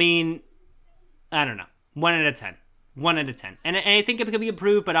 I mean, I don't know. 1 out of 10. 1 out of 10. And I think it could be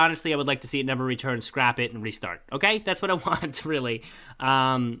improved, but honestly, I would like to see it never return, scrap it, and restart. Okay? That's what I want, really.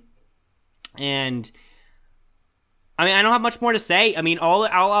 And I mean, I don't have much more to say. I mean, all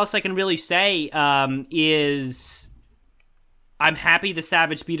else I can really say is I'm happy the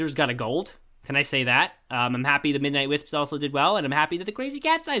Savage Speeders got a gold. Can I say that? I'm happy the Midnight Wisps also did well, and I'm happy that the Crazy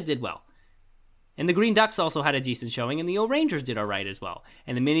Cat's Eyes did well. And the Green Ducks also had a decent showing, and the Old Rangers did all right as well.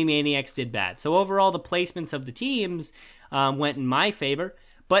 And the Mini Maniacs did bad. So overall, the placements of the teams went in my favor.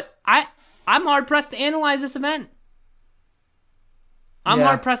 But I'm hard-pressed to analyze this event. I'm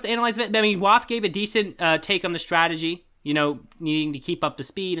hard-pressed to analyze it. I mean, WAF gave a decent take on the strategy, needing to keep up the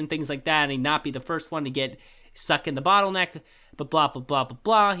speed and things like that, and not be the first one to get stuck in the bottleneck, but blah, blah, blah, blah,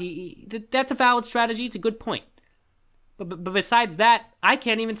 blah. That's a valid strategy. It's a good point. But besides that, I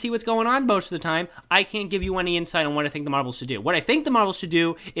can't even see what's going on most of the time. I can't give you any insight on what I think the Marbles should do. What I think the Marbles should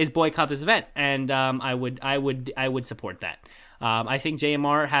do is boycott this event, and I would support that. I think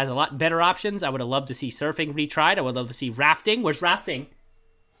JMR has a lot better options. I would have loved to see surfing retried. I would love to see rafting. Where's rafting?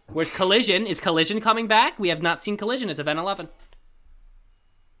 Where's Collision? Is Collision coming back? We have not seen Collision. It's event 11.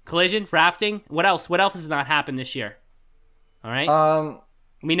 Collision, rafting. What else? What else has not happened this year? All right.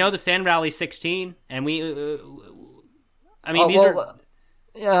 We know the Sand Rally 16, and we. I mean, these are.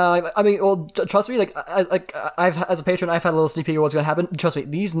 Yeah, I mean, well, trust me. I've as a patron, I've had a little sneak peek of what's going to happen. Trust me,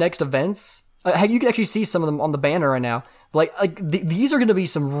 these next events, you can actually see some of them on the banner right now. These are going to be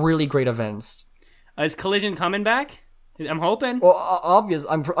some really great events. Is Collision coming back? I'm hoping. Well, obvious.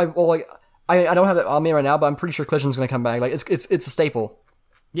 I don't have it on me right now, but I'm pretty sure Collision's going to come back. It's a staple.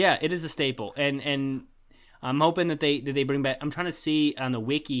 Yeah, it is a staple, and I'm hoping that they bring back. I'm trying to see on the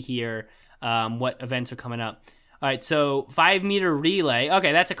wiki here what events are coming up. All right, so 5-meter relay.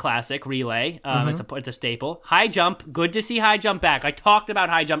 Okay, that's a classic relay. It's a staple. High jump. Good to see high jump back. I talked about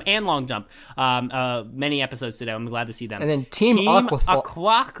high jump and long jump many episodes today. I'm glad to see them. And then Team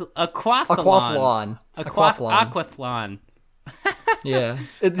Aquathlon. Aquathlon. Yeah,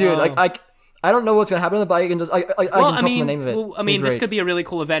 dude. I don't know what's gonna happen, but I can just I can tell from the name of it. Well, I mean, this could be a really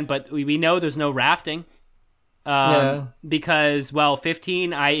cool event, but we know there's no rafting. Because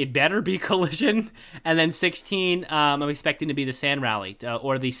 15 it better be Collision, and then 16 I'm expecting to be the Sand Rally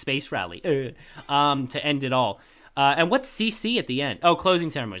or the Space Rally to end it all. And what's CC at the end? Oh,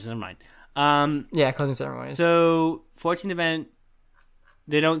 closing ceremonies. Never mind. Closing ceremonies. So 14th event,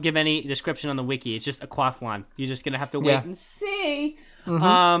 they don't give any description on the wiki. It's just Aquathlon. You're just gonna have to wait and see.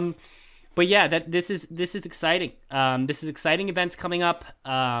 But yeah, this is exciting. This is exciting events coming up.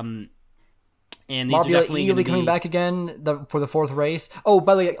 And these Marbula are definitely E will be coming back again for the 4th race. Oh,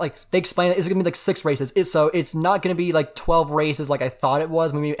 by the way, they explain it. It's going to be 6 races. So it's not going to be 12 races like I thought it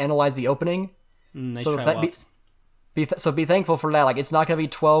was when we analyzed the opening. Nice so try, be thankful for that. It's not going to be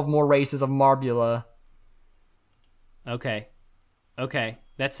 12 more races of Marbula. Okay,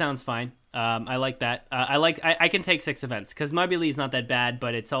 that sounds fine. I like that. I can take 6 events because Marbula is not that bad,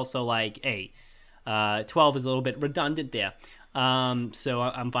 but it's also 12 is a little bit redundant there. So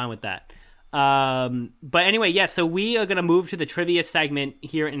I'm fine with that. But anyway, so we are going to move to the trivia segment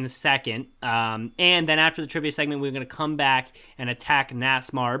here in a second. And then after the trivia segment, we're going to come back and attack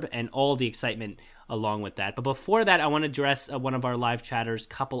NASMARB and all the excitement along with that. But before that, I want to address one of our live chatters'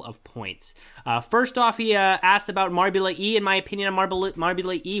 couple of points. First off, he asked about Marbula E. In my opinion on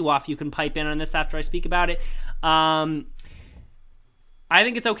Marbula E, Waff, you can pipe in on this after I speak about it. I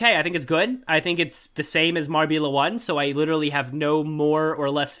think it's okay. I think it's good. I think it's the same as Marbula 1, so I literally have no more or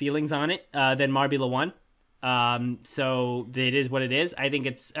less feelings on it than Marbula 1. So it is what it is. I think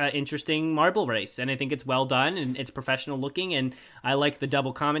it's an interesting marble race, and I think it's well done, and it's professional looking, and I like the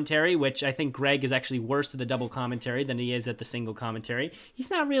double commentary, which I think Greg is actually worse at the double commentary than he is at the single commentary. He's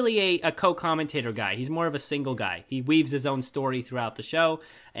not really a co-commentator guy. He's more of a single guy. He weaves his own story throughout the show,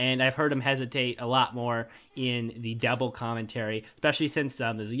 and I've heard him hesitate a lot more in the double commentary, especially since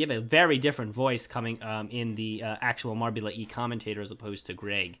you have a very different voice coming in the actual Marbula E commentator as opposed to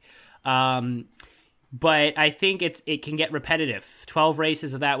Greg. But I think it can get repetitive. 12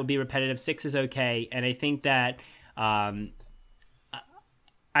 races of that would be repetitive. 6 is okay, and I think that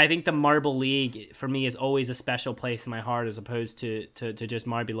I think the Marble League for me is always a special place in my heart as opposed to just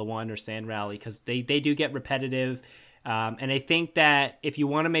Marbula 1 or Sand Rally because they do get repetitive. And I think that if you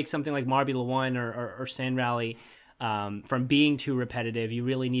want to make something like Marbula 1 or Sand Rally from being too repetitive. You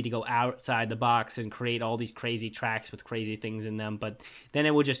really need to go outside the box and create all these crazy tracks with crazy things in them, but then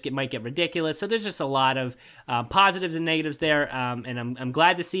it will just might get ridiculous. So there's just a lot of positives and negatives there, and I'm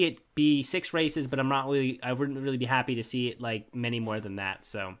glad to see it be 6 races, but I wouldn't really be happy to see it like many more than that.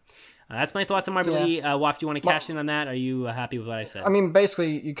 So that's my thoughts on Marble E. Waff, do you want to cash in on that? Are you happy with what I said? I mean,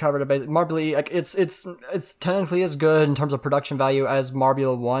 basically, you covered it. Marble E, like it's technically as good in terms of production value as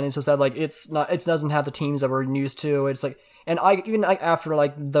Marbula 1. It's just that like it doesn't have the teams that we're used to. It's like, and after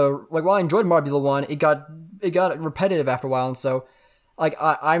while I enjoyed Marbula 1, it got repetitive after a while, and so like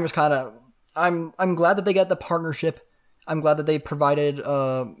I'm just kind of I'm glad that they got the partnership. I'm glad that they provided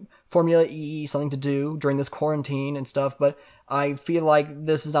Formula E something to do during this quarantine and stuff, but I feel like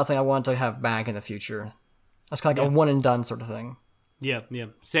this is not something I want to have back in the future. That's kind of like a one and done sort of thing. Yeah.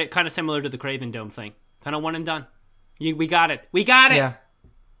 Kind of similar to the Craven Dome thing. Kind of one and done. We got it. Yeah.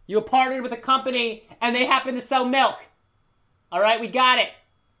 You partnered with a company and they happen to sell milk. All right, we got it.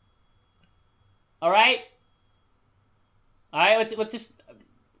 All right, let's just...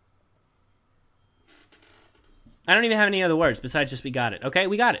 I don't even have any other words besides just we got it. Okay,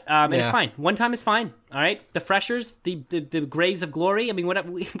 we got it. And it's fine. One time is fine. All right. The freshers, the Grays of Glory. I mean,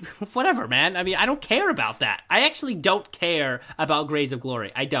 whatever, man. I mean, I don't care about that. I actually don't care about Grays of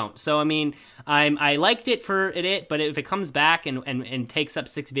Glory. I don't. So I mean, I liked it for it, but if it comes back and takes up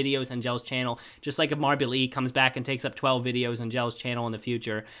 6 videos on Gel's channel, just like if Marble E comes back and takes up 12 videos on Gel's channel in the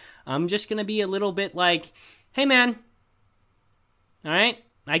future, I'm just gonna be a little bit like, hey, man. All right.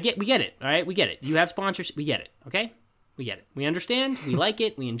 We get it, all right? We get it. You have sponsorship. We get it, okay? We get it. We understand. We like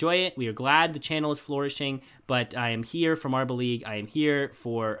it. We enjoy it. We are glad the channel is flourishing, but I am here for Marble League. I am here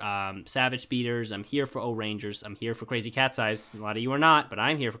for Savage Speeders. I'm here for O-Rangers. I'm here for Crazy Cat's Eyes. A lot of you are not, but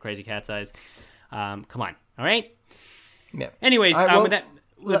I'm here for Crazy Cat's Eyes. Come on, all right? Yeah. Anyways, with that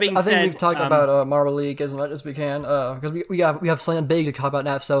being said... I think we've talked about Marble League as much as we can, because we have something big to talk about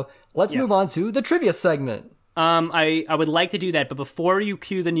now, so let's move on to the trivia segment. I would like to do that, but before you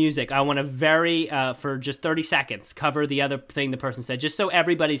cue the music, I want to for just 30 seconds, cover the other thing the person said, just so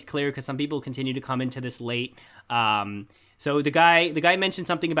everybody's clear, because some people continue to come into this late. So the guy mentioned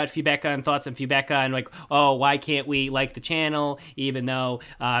something about Fubeca and thoughts on Fubeca and like, oh, why can't we like the channel even though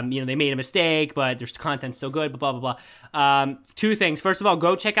they made a mistake, but their content's so good, blah blah blah. 2 things. First of all,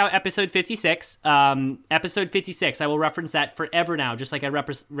 go check out episode 56. Episode 56, I will reference that forever now, just like I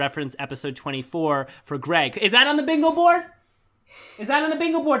reference episode 24 for Greg. Is that on the bingo board? Is that on the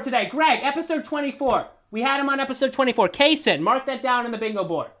bingo board today? Greg, episode 24. We had him on episode 24. Kaysen, mark that down on the bingo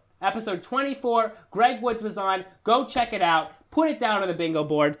board. Episode 24, Greg Woods was on. Go check it out. Put it down on the bingo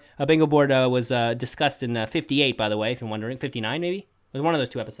board. A bingo board was discussed in 58, by the way, if you're wondering. 59, maybe? It was one of those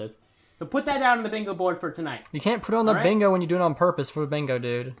 2 episodes. So put that down on the bingo board for tonight. You can't put it on the bingo when you do it on purpose for bingo,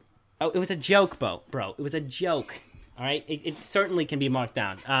 dude. Oh, it was a joke, bro. It was a joke. All right? It certainly can be marked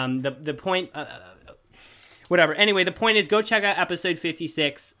down. The point... whatever. Anyway, the point is go check out episode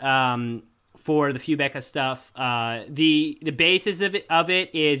 56. For the Fubeca stuff, the basis of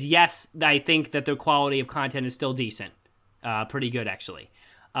it is, yes, I think that the quality of content is still decent, pretty good actually.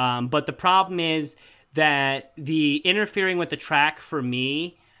 But the problem is that the interfering with the track for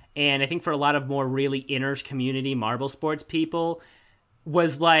me, and I think for a lot of more really inner community marble sports people,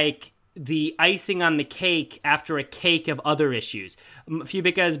 was like the icing on the cake after a cake of other issues.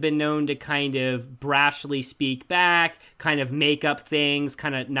 Fubeca has been known to kind of brashly speak back, kind of make up things,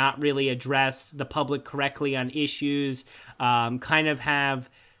 kind of not really address the public correctly on issues, kind of have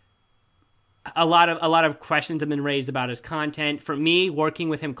a lot of questions have been raised about his content. For me, working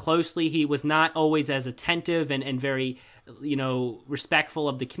with him closely, he was not always as attentive and very, respectful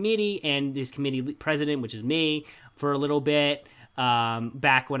of the committee and his committee president, which is me, for a little bit.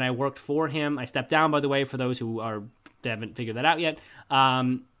 Back when I worked for him, I stepped down, by the way, for those who haven't figured that out yet.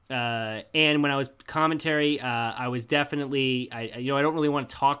 And when I was commentary, I was definitely, I don't really want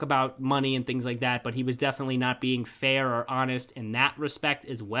to talk about money and things like that, but he was definitely not being fair or honest in that respect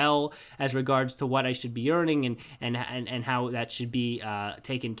as well as regards to what I should be earning and how that should be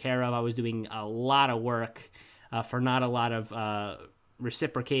taken care of. I was doing a lot of work for not a lot of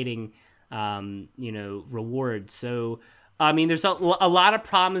reciprocating, rewards. So, I mean, there's a lot of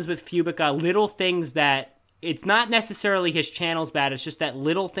problems with Fubeca, little things that it's not necessarily his channel's bad. It's just that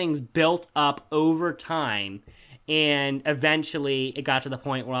little things built up over time. And eventually it got to the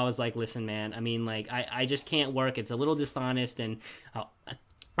point where I was like, listen, man, I mean, like, I just can't work. It's a little dishonest. And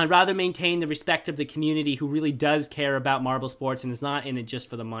I'd rather maintain the respect of the community who really does care about marble sports and is not in it just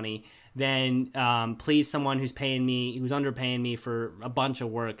for the money than please someone who's underpaying me for a bunch of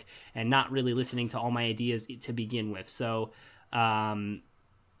work and not really listening to all my ideas to begin with. So,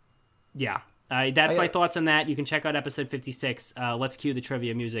 yeah. That's my thoughts on that. You can check out episode 56. Let's cue the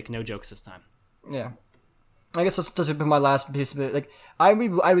trivia music. No jokes this time. Yeah. I guess that's just my last piece of it. Like, I'd be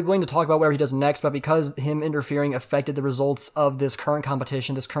willing to talk about whatever he does next, but because him interfering affected the results of this current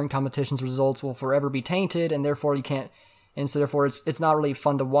competition's results will forever be tainted, and therefore you can't. And so therefore it's not really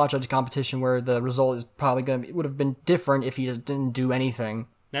fun to watch a competition where the result is probably would have been different if he just didn't do anything.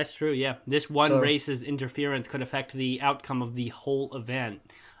 That's true, yeah. This one race's interference could affect the outcome of the whole event.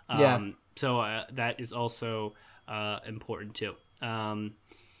 So that is also important too.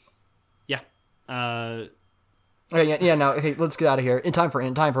 Okay, let's get out of here. In time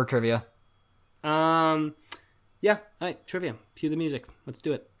for trivia. All right, trivia. Cue the music. Let's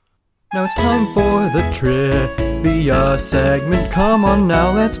do it. Now it's time for the trivia segment. Come on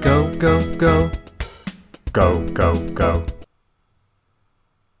now, let's go, go, go. Go, go, go.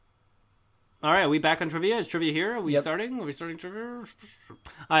 All right, are we back on trivia? Is trivia here? Are we starting? Are we starting trivia? All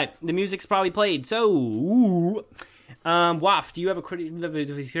right, the music's probably played. So, Waf, do you have a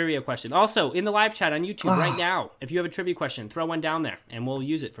trivia question? Also, in the live chat on YouTube right now, if you have a trivia question, throw one down there, and we'll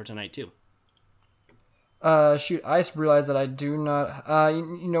use it for tonight too. Shoot, I just realized that I do not.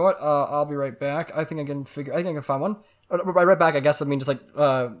 You know what? I'll be right back. I think I can find one. Right back. I guess I mean just like.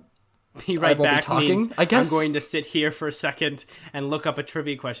 Be right back. Means I guess I'm going to sit here for a second and look up a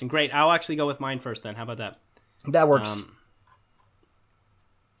trivia question. Great. I'll actually go with mine first. Then, how about that? That works.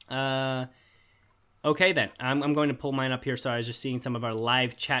 Okay then. I'm going to pull mine up here. So I was just seeing some of our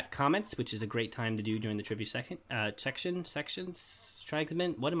live chat comments, which is a great time to do during the trivia sections.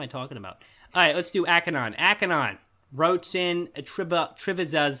 What am I talking about? All right, let's do Akanon. Akanon wrote in a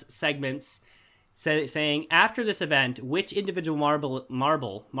Triviza's segments saying, after this event, which individual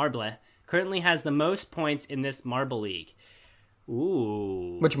marble currently has the most points in this Marble League?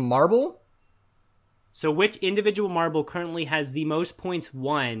 Ooh. Which marble? So which individual marble currently has the most points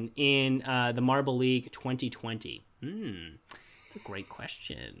won in the Marble League 2020? That's a great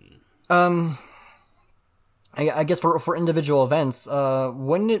question. I guess for individual events,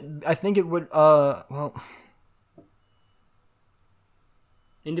 wouldn't it? I think it would.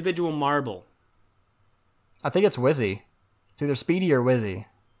 Individual marble. I think it's Wizzy. It's either Speedy or Wizzy.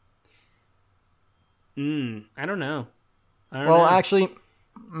 I don't know. Actually,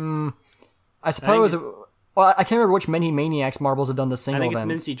 I suppose. I can't remember which many Maniacs marbles have done the single events. I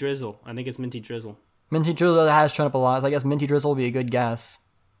think it's Minty Drizzle. Minty Drizzle has shown up a lot. So I guess Minty Drizzle would be a good guess.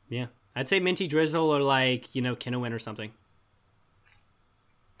 Yeah. I'd say Minty Drizzle or Kinowin or something.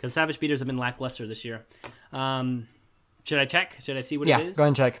 Because Savage Beaters have been lackluster this year. Should I check? Should I see what it is? Yeah, go ahead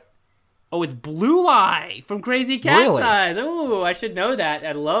and check. Oh, it's Blue Eye from Crazy Cat's Eyes. Oh, I should know that.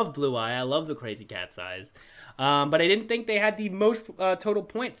 I love Blue Eye. I love the Crazy Cat's Eyes. But I didn't think they had the most total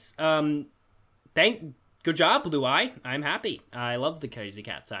points. Good job, Blue Eye. I'm happy. I love the Crazy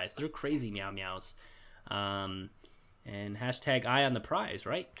Cat's Eyes. They're crazy meow meows. And hashtag eye on the prize,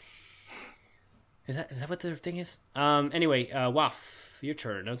 right? Is that what the thing is? Anyway, Waf, your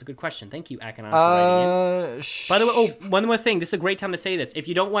turn. That was a good question. Thank you, Akanon, for writing in. By the way, one more thing. This is a great time to say this. If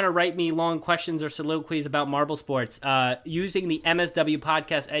you don't want to write me long questions or soliloquies about marble sports, using the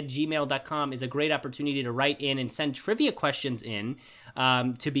mswpodcast@gmail.com is a great opportunity to write in and send trivia questions in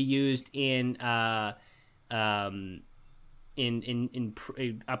to be used in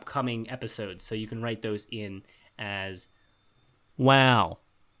upcoming episodes. So you can write those in as wow.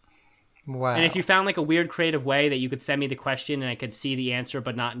 And if you found like a weird creative way that you could send me the question and I could see the answer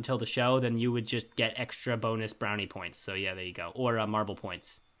but not until the show, then you would just get extra bonus brownie points. So yeah, there you go. Or marble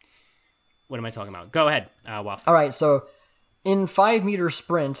points. What am I talking about? Go ahead, Waf. All right, so in 5-meter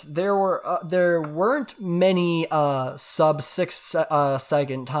sprint, there weren't many sub 6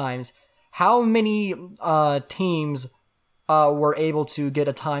 second times. How many teams were able to get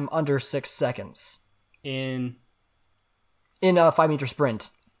a time under 6 seconds in a 5-meter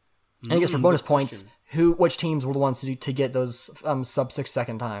sprint? And I guess for bonus points, which teams were the ones to get those sub 6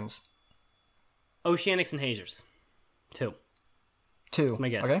 second times? Oceanics and Hazers. 2. That's my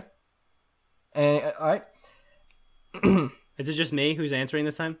guess. Okay. And all right. Is it just me who's answering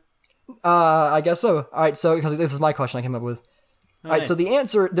this time? I guess so. All right. So because this is my question I came up with. All right. Nice. So the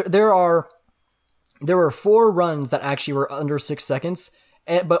answer there were 4 runs that actually were under 6 seconds,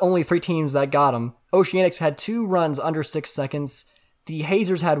 but only 3 teams that got them. Oceanics had 2 runs under 6 seconds. The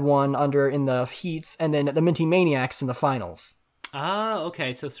Hazers had 1 in the heats, and then the Minty Maniacs in the finals. Ah,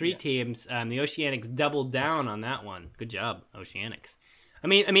 okay. So 3 teams. The Oceanics doubled down on that one. Good job, Oceanics. I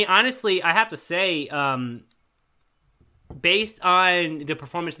mean, honestly, I have to say, based on the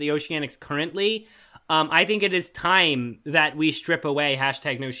performance of the Oceanics currently, I think it is time that we strip away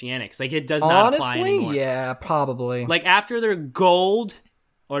hashtag Oceanics. Like, it does not apply anymore. Yeah, probably. Like, after their gold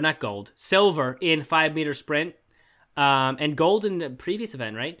or not gold, silver in 5-meter sprint, and gold in the previous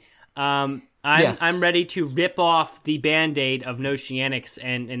event, right? I'm ready to rip off the Band-Aid of Oceanics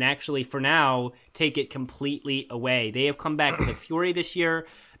and actually, for now, take it completely away. They have come back with a fury this year.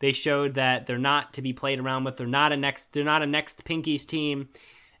 They showed that they're not to be played around with. They're not a next Pinkies team.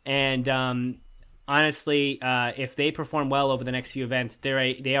 And honestly, if they perform well over the next few events,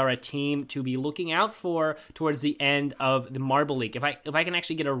 they are a team to be looking out for towards the end of the Marble League. If I can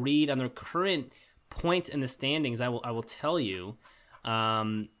actually get a read on their current points in the standings, I will tell you.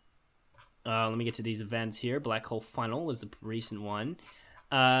 Let me get to these events here. Black Hole Funnel was the recent one.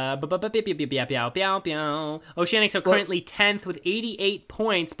 Oceanics are currently 10th with 88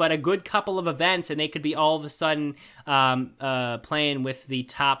 points, but a good couple of events, and they could be all of a sudden playing with the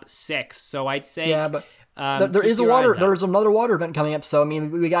top 6. So I'd say... Yeah, but there's another water event coming up, so I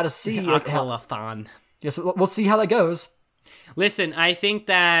mean, we got to see... Aqualathon. Yes, we'll see how that goes. Listen, I think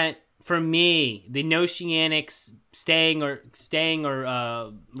that, for me, the Oceanics staying or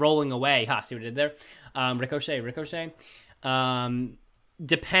rolling away. See what I did there? Ricochet.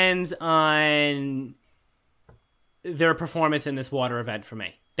 Depends on their performance in this water event for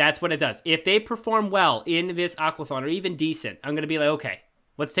me. That's what it does. If they perform well in this Aquathon, or even decent, I'm going to be like, okay,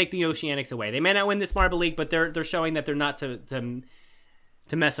 let's take the Oceanics away. They may not win this Marble League, but they're showing that they're not to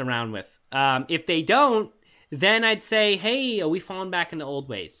mess around with. If they don't, then I'd say, hey, are we falling back into old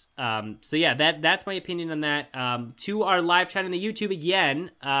ways? So yeah, that's my opinion on that. To our live chat in the YouTube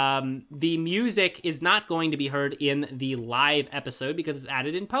again, the music is not going to be heard in the live episode because it's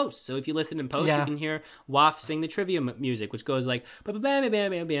added in post. So if you listen in post, you can hear Waff sing the trivia music, which goes like... I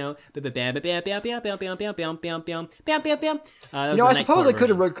suppose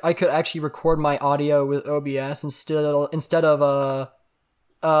I could actually record my audio with OBS instead of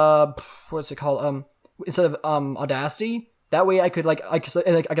what's it called? Instead of Audacity. That way I could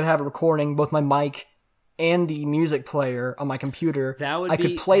have a recording, both my mic and the music player on my computer. I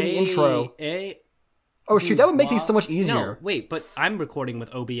could play the intro. Oh shoot, that would make things so much easier. No, wait, but I'm recording with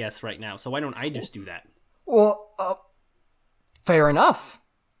OBS right now, so why don't I just do that? Well, fair enough.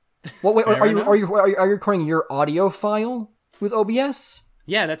 Well, wait, are you recording your audio file with OBS?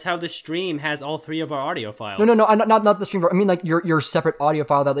 Yeah, that's how the stream has all 3 of our audio files. No, not the stream. I mean, like your separate audio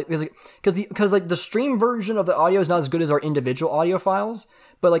file because the stream version of the audio is not as good as our individual audio files.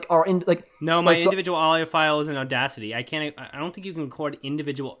 But like my individual audio file is in Audacity. I don't think you can record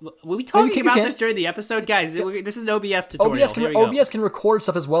individual. Were we talking about this during the episode, guys? This is an OBS tutorial. OBS can record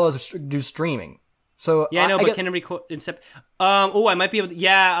stuff as well as do streaming. So yeah, but can it record? I might be able to.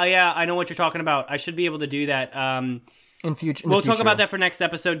 Yeah, I know what you're talking about. I should be able to do that. We'll talk about that for next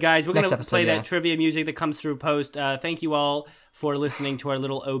episode, guys. We're going to play that trivia music that comes through post. Thank you all for listening to our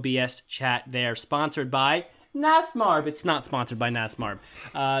little OBS chat there. Sponsored by NASMARB. It's not sponsored by NASMARB.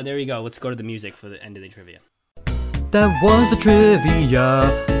 There you go. Let's go to the music for the end of the trivia. That was the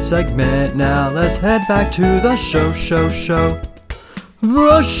trivia segment. Now let's head back to the show. The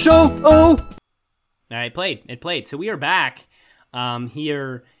show. Oh! It played. So we are back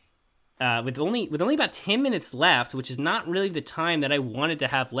here... with only about 10 minutes left, which is not really the time that I wanted to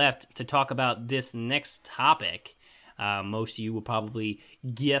have left to talk about this next topic. Most of you will probably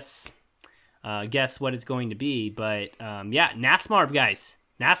guess what it's going to be, but NASMARB, guys.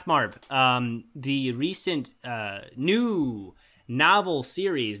 NASMARB, the recent new novel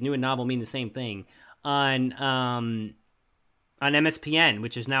series, new and novel mean the same thing, on MSPN,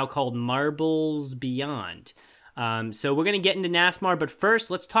 which is now called Marbles Beyond. So we're going to get into NASMARB, but first,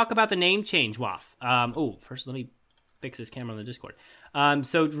 let's talk about the name change, Waff. First, let me fix this camera on the Discord.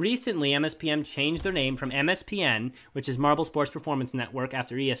 So recently, MSPN changed their name from MSPN, which is Marble Sports Performance Network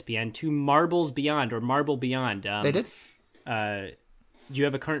after ESPN, to Marbles Beyond, or Marble Beyond. They did? Do you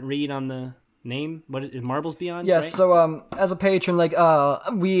have a current read on the name? What is Marbles Beyond? Yes, right? So as a patron,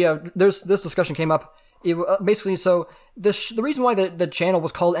 this discussion came up. Basically, so the reason why the channel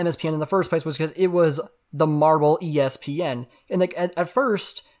was called MSPN in the first place was because it was the Marble ESPN, and at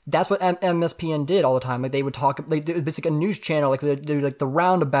first that's what MSPN did all the time. Like they would talk, like it was basically a news channel, like they do like the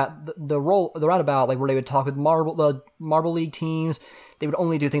roundabout, the roundabout, like where they would talk with the Marble League teams. They would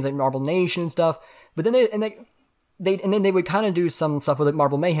only do things like Marble Nation and stuff, but then they would kind of do some stuff with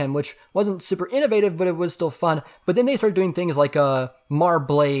Marble Mayhem, which wasn't super innovative, but it was still fun. But then they started doing things like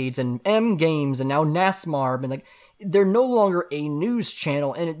Marblades and M Games and now NASMARB, and like they're no longer a news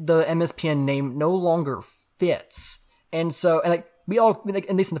channel, and the MSPN name no longer fits. And so, and like we all, like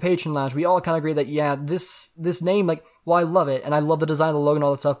at least in the Patreon Lounge, we all kind of agree that this name, like, while I love it and I love the design of the logo and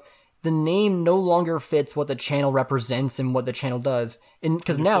all that stuff, the name no longer fits what the channel represents and what the channel does. And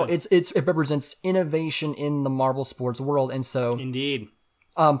because now it represents innovation in the marble sports world, and so indeed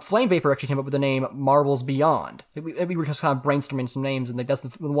Flame Vapor actually came up with the name Marbles Beyond. We were just kind of brainstorming some names, and like that's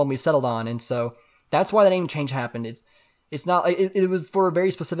the one we settled on, and so that's why the name change happened. It's not. It was for a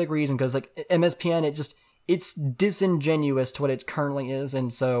very specific reason, because like MSPN, it's disingenuous to what it currently is,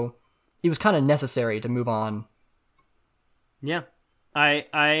 and so it was kind of necessary to move on. Yeah, I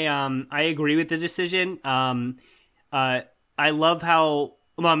agree with the decision. I love how.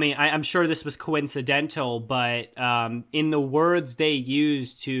 Well, I mean, I'm sure this was coincidental, but in the words they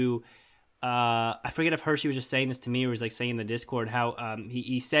used to, I forget if Hershey was just saying this to me or was like saying in the Discord how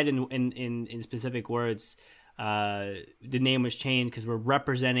he said in specific words, the name was changed because we're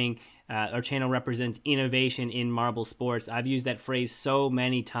representing, our channel represents innovation in marble sports. I've used that phrase so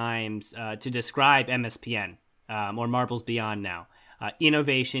many times to describe MSPN or Marbles Beyond now.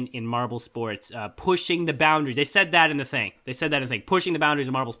 Innovation in marble sports, pushing the boundaries. They said that in the thing. Pushing the boundaries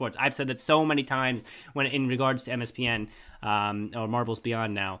of marble sports. I've said that so many times when in regards to MSPN or Marbles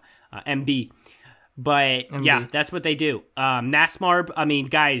Beyond now, MB. But MB. Yeah, that's what they do. NASMARB. I mean,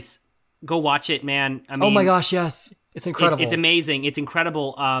 guys, go watch it, man. I mean, oh my gosh, yes, it's incredible. It's amazing. It's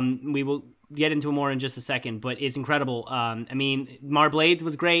incredible. We will get into it more in just a second, but it's incredible. I mean, Marblades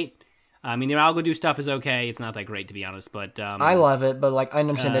was great. I mean, the Algodo stuff is okay. It's not that great, to be honest, but I love it. But like, I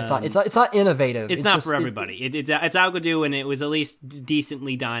understand that it's not innovative. It's not just, for everybody. It's Algodo, and it was at least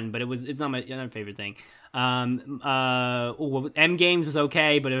decently done, but it's not my favorite thing. M Games was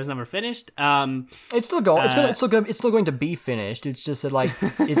okay, but it was never finished. It's still going. It's still going to be finished. It's just that like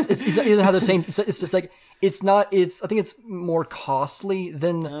it doesn't have the same. It's just like it's not. I think it's more costly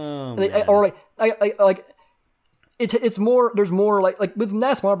than It's more. There's more like with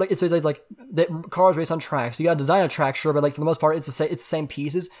NASMARB, like it's like that cars race on tracks. You got to design a track, sure, but like for the most part, it's the same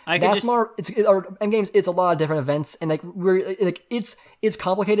pieces. NASMARB, or M Games, it's a lot of different events, and like it's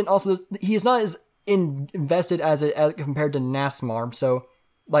complicated. Also, he is not as invested as compared to NASMARB. So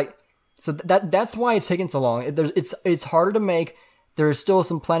that's why it's taken so long. It's harder to make. There's still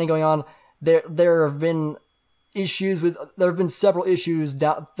some planning going on. There have been several issues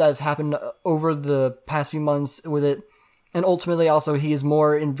that have happened over the past few months with it, and ultimately also he is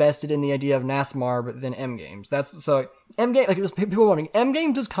more invested in the idea of NASMARB than M Games. That's so M Games. Like it was people wondering, M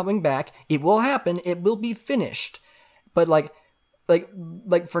Games is coming back. It will happen. It will be finished, but like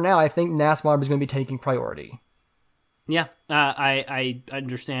for now, I think NASMARB is going to be taking priority. Yeah, I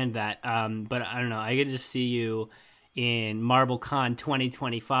understand that, but I don't know. I could just see you in MarbleCon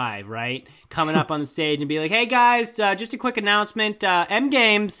 2025, right? Coming up on the stage and be like, hey guys, just a quick announcement, M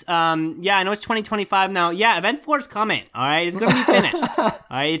Games, yeah, I know it's 2025 now. Yeah, Event 4 is coming, all right? It's going to be finished, all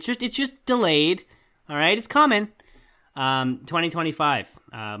right? It's just delayed, all right? It's coming. 2025,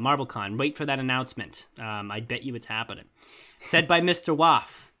 MarbleCon. Wait for that announcement. I bet you it's happening. Said by Mr.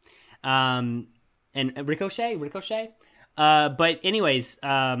 Waff. And Ricochet? But anyways,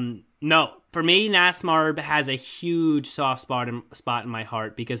 no. For me, NASMARB has a huge soft spot in my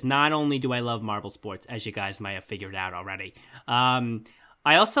heart because not only do I love marble sports, as you guys might have figured out already,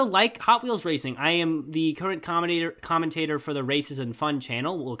 I also like Hot Wheels racing. I am the current commentator for the Races and Fun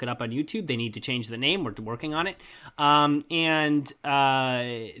channel. We'll look it up on YouTube. They need to change the name. We're working on it. And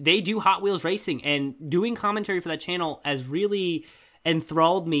they do Hot Wheels racing, and doing commentary for that channel has really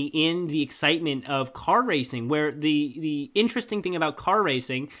enthralled me in the excitement of car racing, where the interesting thing about car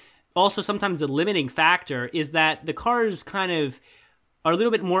racing, also sometimes the limiting factor, is that the cars kind of are a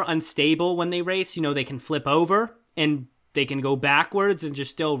little bit more unstable when they race. You know, they can flip over and they can go backwards and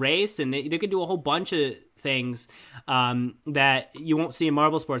just still race, and they can do a whole bunch of things that you won't see in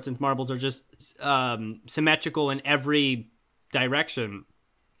marble sports, since marbles are just symmetrical in every direction.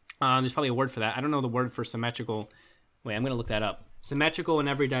 There's probably a word for that. I don't know the word for symmetrical. Wait, I'm going to look that up. Symmetrical in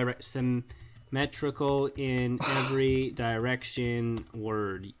every direction. Symmetrical in every direction.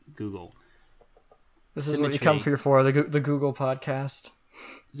 Word. Google. This is what you come here for, the Google podcast.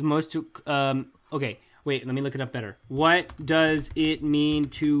 The most. Okay. Wait, let me look it up better. What does it mean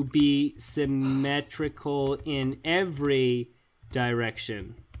to be symmetrical in every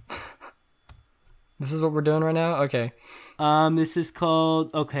direction? This is what we're doing right now? Okay. This is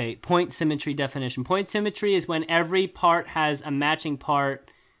called, point symmetry definition. Point symmetry is when every part has a matching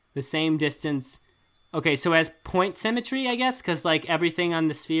part the same distance. Okay, so as point symmetry, I guess, because like everything on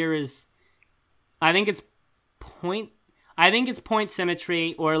the sphere is, I think it's point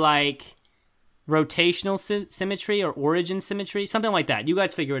symmetry, or like rotational symmetry, or origin symmetry, something like that. You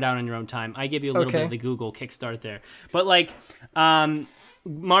guys figure it out on your own time. I give you a little bit of the Google kickstart there. But like,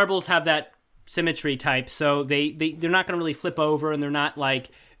 marbles have that symmetry type, so they're not going to really flip over, and they're not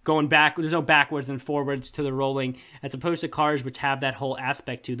like going back. There's no backwards and forwards to the rolling, as opposed to cars which have that whole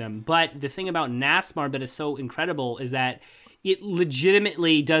aspect to them. But the thing about NASMARB that is so incredible is that it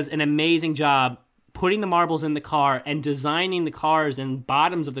legitimately does an amazing job putting the marbles in the car and designing the cars and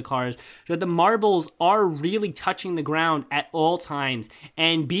bottoms of the cars so that the marbles are really touching the ground at all times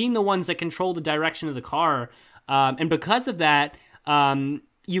and being the ones that control the direction of the car. And because of that,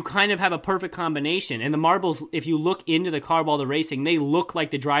 you kind of have a perfect combination. And the marbles, if you look into the car while they're racing, they look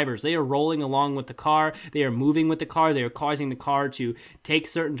like the drivers. They are rolling along with the car. They are moving with the car. They are causing the car to take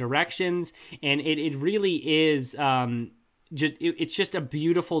certain directions. And it really is it's just a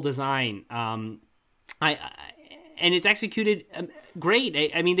beautiful design. And it's executed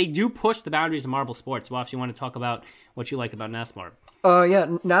great. I mean, they do push the boundaries of marble sports. Well, if you want to talk about what you like about NASMARB. Yeah,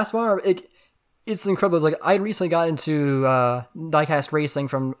 NASMARB, it's incredible. Like, I recently got into diecast racing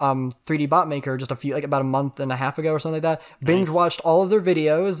from 3D Bot Maker just about a month and a half ago or something like that. Binge watched all of their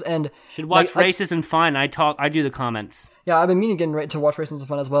videos and should watch Races and Fun. I do the comments. Yeah, I've been meaning to watch Races and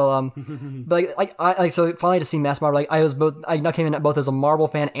Fun as well. But so finally to see NASMARB, I came in both as a marble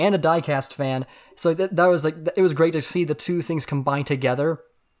fan and a diecast fan. So that was it was great to see the two things combined together.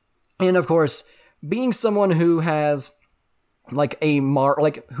 And of course, being someone who has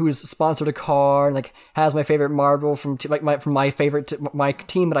who's sponsored a car and has my favorite marble from my favorite my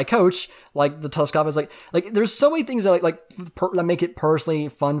team that I coach, like the Telescope, is like there's so many things that that make it personally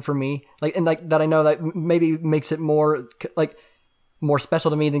fun for me, that I know that maybe makes it more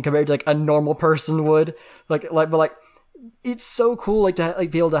special to me than compared to a normal person would, but it's so cool to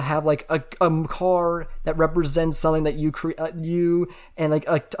be able to have a car that represents something that you and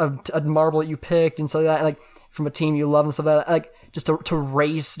a marble that you picked and stuff like that, and from a team you love and stuff like that, just to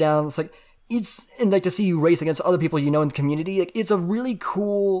race down. It's to see you race against other people in the community. It's a really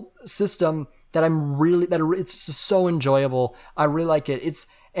cool system that it's just so enjoyable. I really like it. This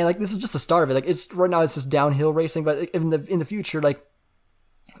is just the start of it. It's right now it's just downhill racing, but in the future,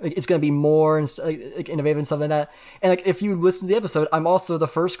 it's going to be more innovative and stuff like that. And if you listen to the episode, I'm also the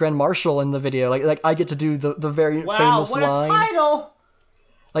first Grand Marshal in the video. I get to do the very famous line. Wow, what a title!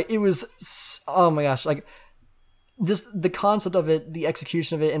 It was, oh my gosh, the concept of it, the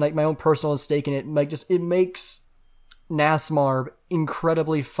execution of it, and my own personal stake in it, it makes NASMARB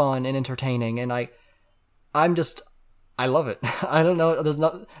incredibly fun and entertaining. And I love it. I don't know. There's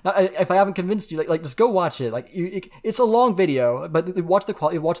not if I haven't convinced you, just go watch it. It's a long video, but watch the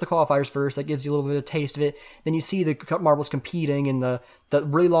qualifiers first. That gives you a little bit of a taste of it. Then you see the marbles competing in the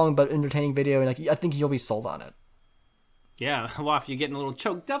really long but entertaining video, and I think you'll be sold on it. Yeah, Waff, you're getting a little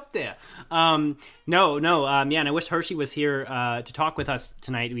choked up there. Yeah, and I wish Hershey was here to talk with us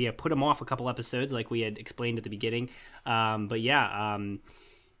tonight. We put him off a couple episodes, like we had explained at the beginning. But yeah,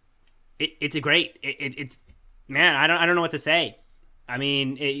 it's a great. It's man, I don't know what to say. I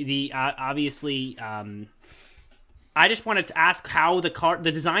mean, obviously. I just wanted to ask how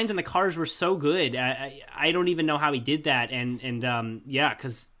the designs on the cars were so good. I don't even know how he did that, and yeah,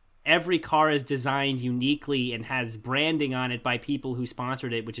 because every car is designed uniquely and has branding on it by people who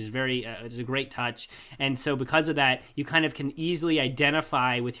sponsored it, which is it's a great touch. And so because of that, you kind of can easily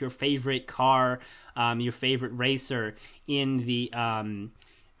identify with your favorite car, your favorite racer in the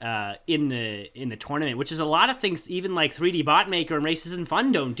tournament, which is a lot of things even 3D Bot Maker and Races and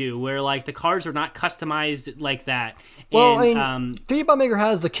Fun don't do, where the cars are not customized like that. Well, 3D Bot Maker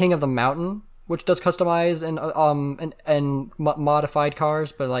has the King of the Mountain, which does customize and modified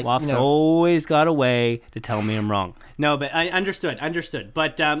cars, but Woff's always got a way to tell me I'm wrong. No, but I understood.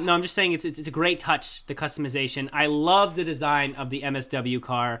 But no, I'm just saying it's a great touch, the customization. I love the design of the MSW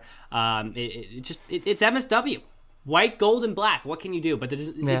car. It's MSW. White, gold, and black. What can you do? But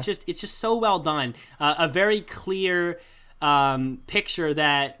it's just so well done. A very clear picture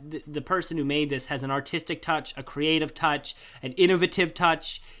that the person who made this has an artistic touch, a creative touch, an innovative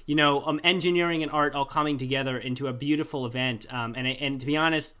touch. Engineering and art all coming together into a beautiful event. And to be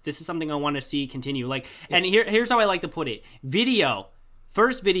honest, this is something I want to see continue. And here's how I like to put it.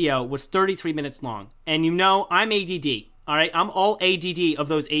 First video was 33 minutes long, and I'm ADD. All right, I'm all ADD of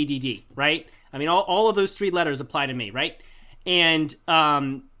those ADD. Right. I mean, all of those three letters apply to me, right? And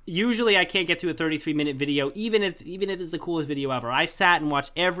usually I can't get through a 33-minute video, even if it's the coolest video ever. I sat and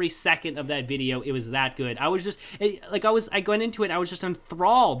watched every second of that video. It was that good. I was just I went into it. I was just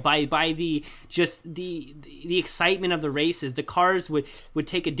enthralled by the excitement of the races. The cars would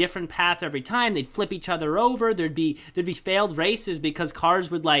take a different path every time. They'd flip each other over. There'd be failed races because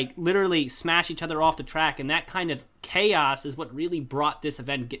cars would literally smash each other off the track, and that kind of chaos is what really brought this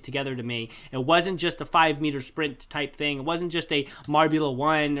event together to me. It wasn't just a 5-meter sprint type thing. It wasn't just a Marbula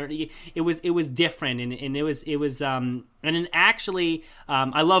 1. It was different, and it was and then actually,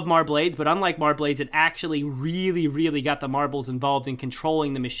 I love Marblades, but unlike Marblades, it actually really, really got the marbles involved in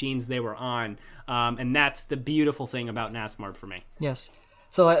controlling the machines they were on, and that's the beautiful thing about NASMARB for me. Yes.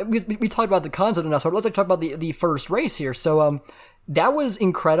 So we talked about the concept of NASMARB. Let's talk about the first race here. So that was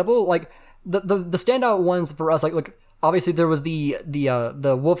incredible. Like the standout ones for us, like obviously there was the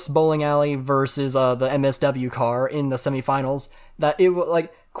Wolf's Bowling Alley versus the MSW car in the semifinals. That it was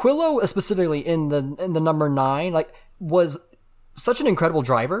like Quillo specifically in the number 9 like was such an incredible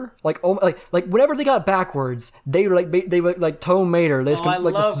driver. Like whenever they got backwards, they were like Toe Mater. They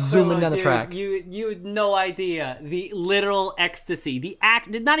just zooming down the track. You had no idea the literal ecstasy,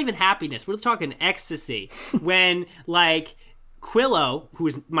 not even happiness. We're talking ecstasy when like Quillo, who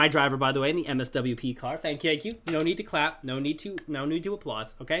is my driver by the way in the MSWP car. Thank you. No need to clap. No need to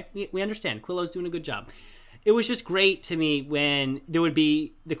applause. Okay, we understand. Quillo's doing a good job. It was just great to me when there would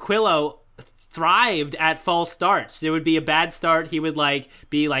be the Quillo thrived at false starts. There would be a bad start. He would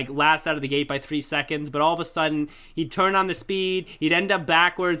be last out of the gate by 3 seconds, but all of a sudden he'd turn on the speed, he'd end up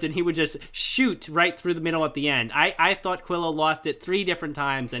backwards, and he would just shoot right through the middle at the end. I thought Quillo lost it 3 different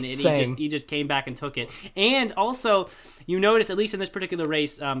times, and he just came back and took it. And also, you notice, at least in this particular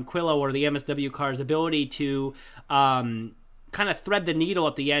race, Quillo or the MSW car's ability to kind of thread the needle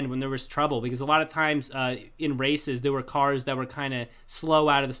at the end when there was trouble, because a lot of times in races there were cars that were kind of slow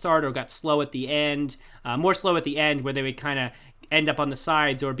out of the start or got slow at the end, more slow at the end, where they would kind of end up on the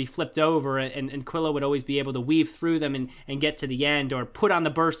sides or be flipped over, and Quillo would always be able to weave through them and get to the end or put on the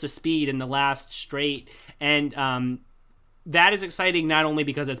burst of speed in the last straight. And that is exciting, not only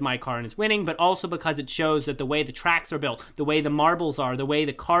because it's my car and it's winning, but also because it shows that the way the tracks are built, the way the marbles are, the way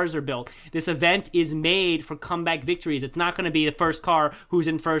the cars are built, this event is made for comeback victories. It's not going to be the first car who's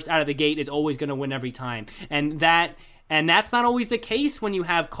in first out of the gate is always going to win every time. And that's not always the case when you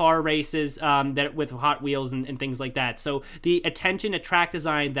have car races that with Hot Wheels and things like that. So the attention to track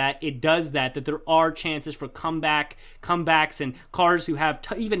design that it does that there are chances for comebacks, and cars who have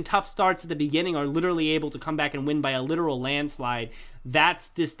even tough starts at the beginning are literally able to come back and win by a literal landslide. That's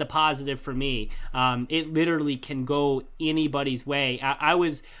just the positive for me. It literally can go anybody's way. I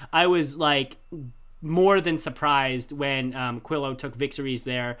was like more than surprised when Quillo took victories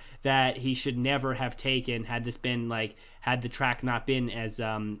there that he should never have taken had the track not been as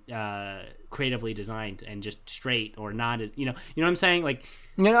creatively designed and just straight or not, you know what I'm saying? Like,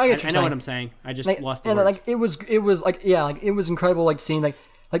 I know what I'm saying. I just lost the and words. It was like, yeah, like it was incredible, seeing like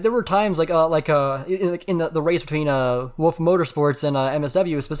there were times in the race between Wolf Motorsports and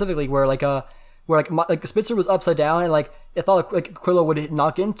MSW specifically where Spitzer was upside down, and it felt like Quillo would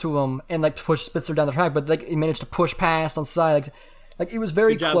knock into him and push Spitzer down the track, but he managed to push past on the side. It was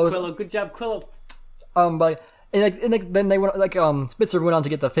very close. Good job, Quillo. But then they went Spitzer went on to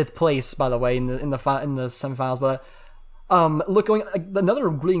get the 5th place, by the way, in the semifinals. But another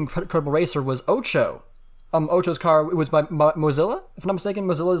really incredible racer was Ocho. Ocho's car was by Mozilla, if I'm not mistaken.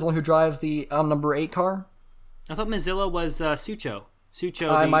 Mozilla is the one who drives the number 8 car. I thought Mozilla was Sucho. You're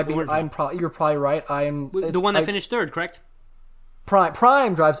probably right. The one that finished 3rd, correct?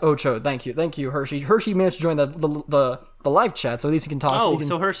 Prime drives Ocho. Thank you, Hershey. Hershey managed to join the live chat, so at least he can talk. Oh,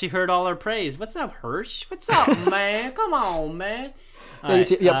 so Hershey heard all our praise. What's up, Hersh? What's up, man? Come on, man.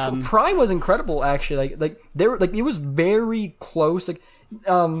 Prime was incredible, actually. It was very close. It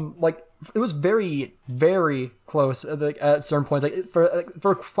was very, very close at certain points.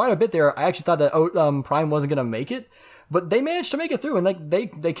 For quite a bit there, I actually thought that Prime wasn't gonna make it. But they managed to make it through, and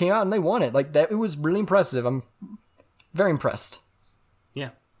they came out and they won it. It was really impressive. I'm very impressed.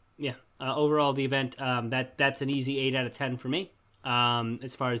 Yeah. Overall, the event that's an easy 8 out of 10 for me.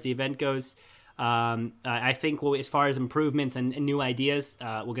 As far as the event goes, I think as far as improvements and new ideas,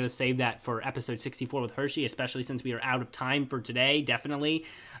 we're going to save that for episode 64 with Hershey, especially since we are out of time for today. Definitely.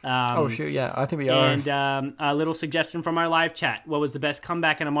 Oh, shoot, yeah, I think we are. And a little suggestion from our live chat. What was the best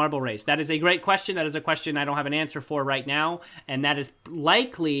comeback in a marble race? That is a great question. That is a question I don't have an answer for right now. And that is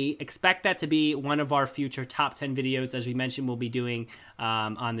likely, expect that to be one of our future top 10 videos, as we mentioned, we'll be doing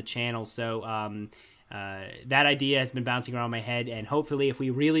on the channel. So that idea has been bouncing around my head. And hopefully, if we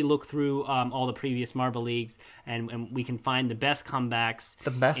really look through all the previous marble leagues and we can find the best comebacks.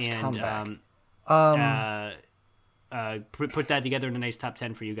 The best comeback. Put that together in a nice top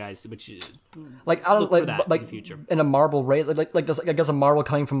 10 for you guys, which is in the future. In a marble race, does a marble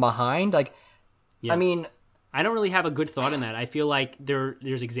coming from behind? Yeah. I mean, I don't really have a good thought in that. I feel like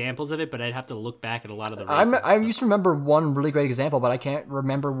there's examples of it, but I'd have to look back at a lot of the races. I used to remember one really great example, but I can't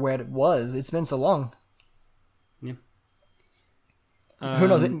remember where it was. It's been so long. Yeah. Who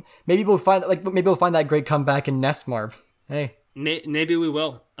knows? Maybe we'll find that great comeback in Nestmarb. Hey, maybe we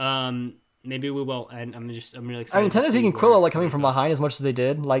will. Maybe we will, and I'm really excited. I mean, Tennis and Quillo coming from behind as much as they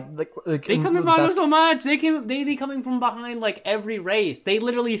did, they come from behind so much. They be coming from behind like every race. They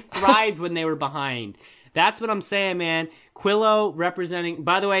literally thrived when they were behind. That's what I'm saying, man. Quillo representing.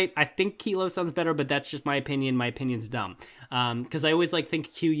 By the way, I think Kilo sounds better, but that's just my opinion. My opinion's dumb. Because I always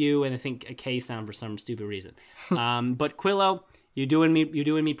think QU and I think a K sound for some stupid reason. But Quillo, you're doing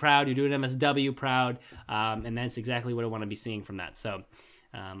me proud. You're doing MSW proud, and that's exactly what I want to be seeing from that. So.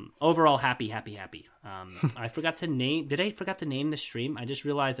 Overall, happy. I forgot to name. Did I forgot to name the stream? I just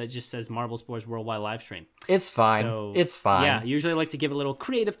realized it just says Marble Sports Worldwide Live Stream. It's fine. So, it's fine. Yeah, usually I like to give a little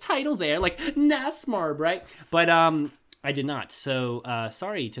creative title there, like NASMARB, right? But I did not. So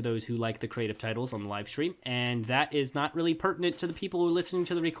sorry to those who like the creative titles on the live stream, and that is not really pertinent to the people who are listening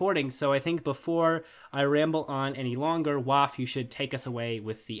to the recording. So I think before I ramble on any longer, Waf, you should take us away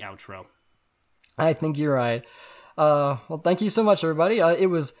with the outro. I think you're right. Well, thank you so much, everybody. It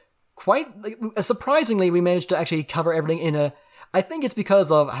was quite surprisingly, we managed to actually cover everything in a. I think it's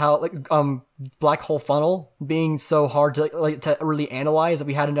because of how Black Hole Funnel being so hard to really analyze that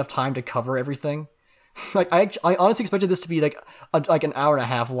we had enough time to cover everything. I honestly expected this to be like an hour and a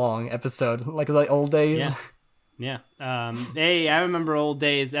half long episode, like the old days. Yeah. Hey, I remember old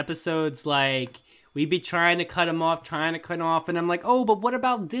days episodes like. We'd be trying to cut them off, and I'm like, oh, but what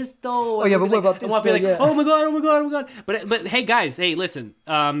about this though? Oh yeah, but what about this though? Yeah. Oh my god. But hey guys, listen.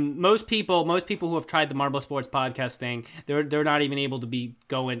 Most people who have tried the Marble Sports podcast thing, they're not even able to be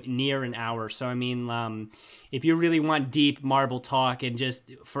going near an hour. So I mean, if you really want deep marble talk and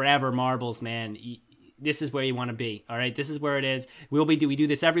just forever marbles, man, this is where you want to be. All right, this is where it is. We do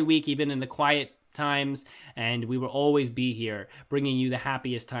this every week, even in the quiet times, and we will always be here bringing you the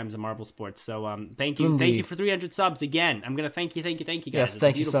happiest times of Marble Sports. So thank you. Indeed. Thank you for 300 subs again. I'm gonna thank you guys. Yes,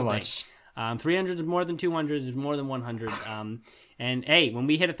 thank you so much. 300 is more than 200 is more than 100. And hey, when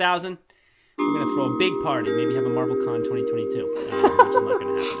we hit 1,000, we're gonna throw a big party, maybe have a MarbleCon 2022, which is not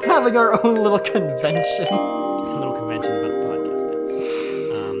gonna happen. Having our own little convention. A little convention about the podcast.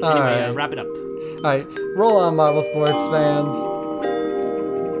 Anyway, right. Wrap it up. All right, roll on, Marble Sports fans.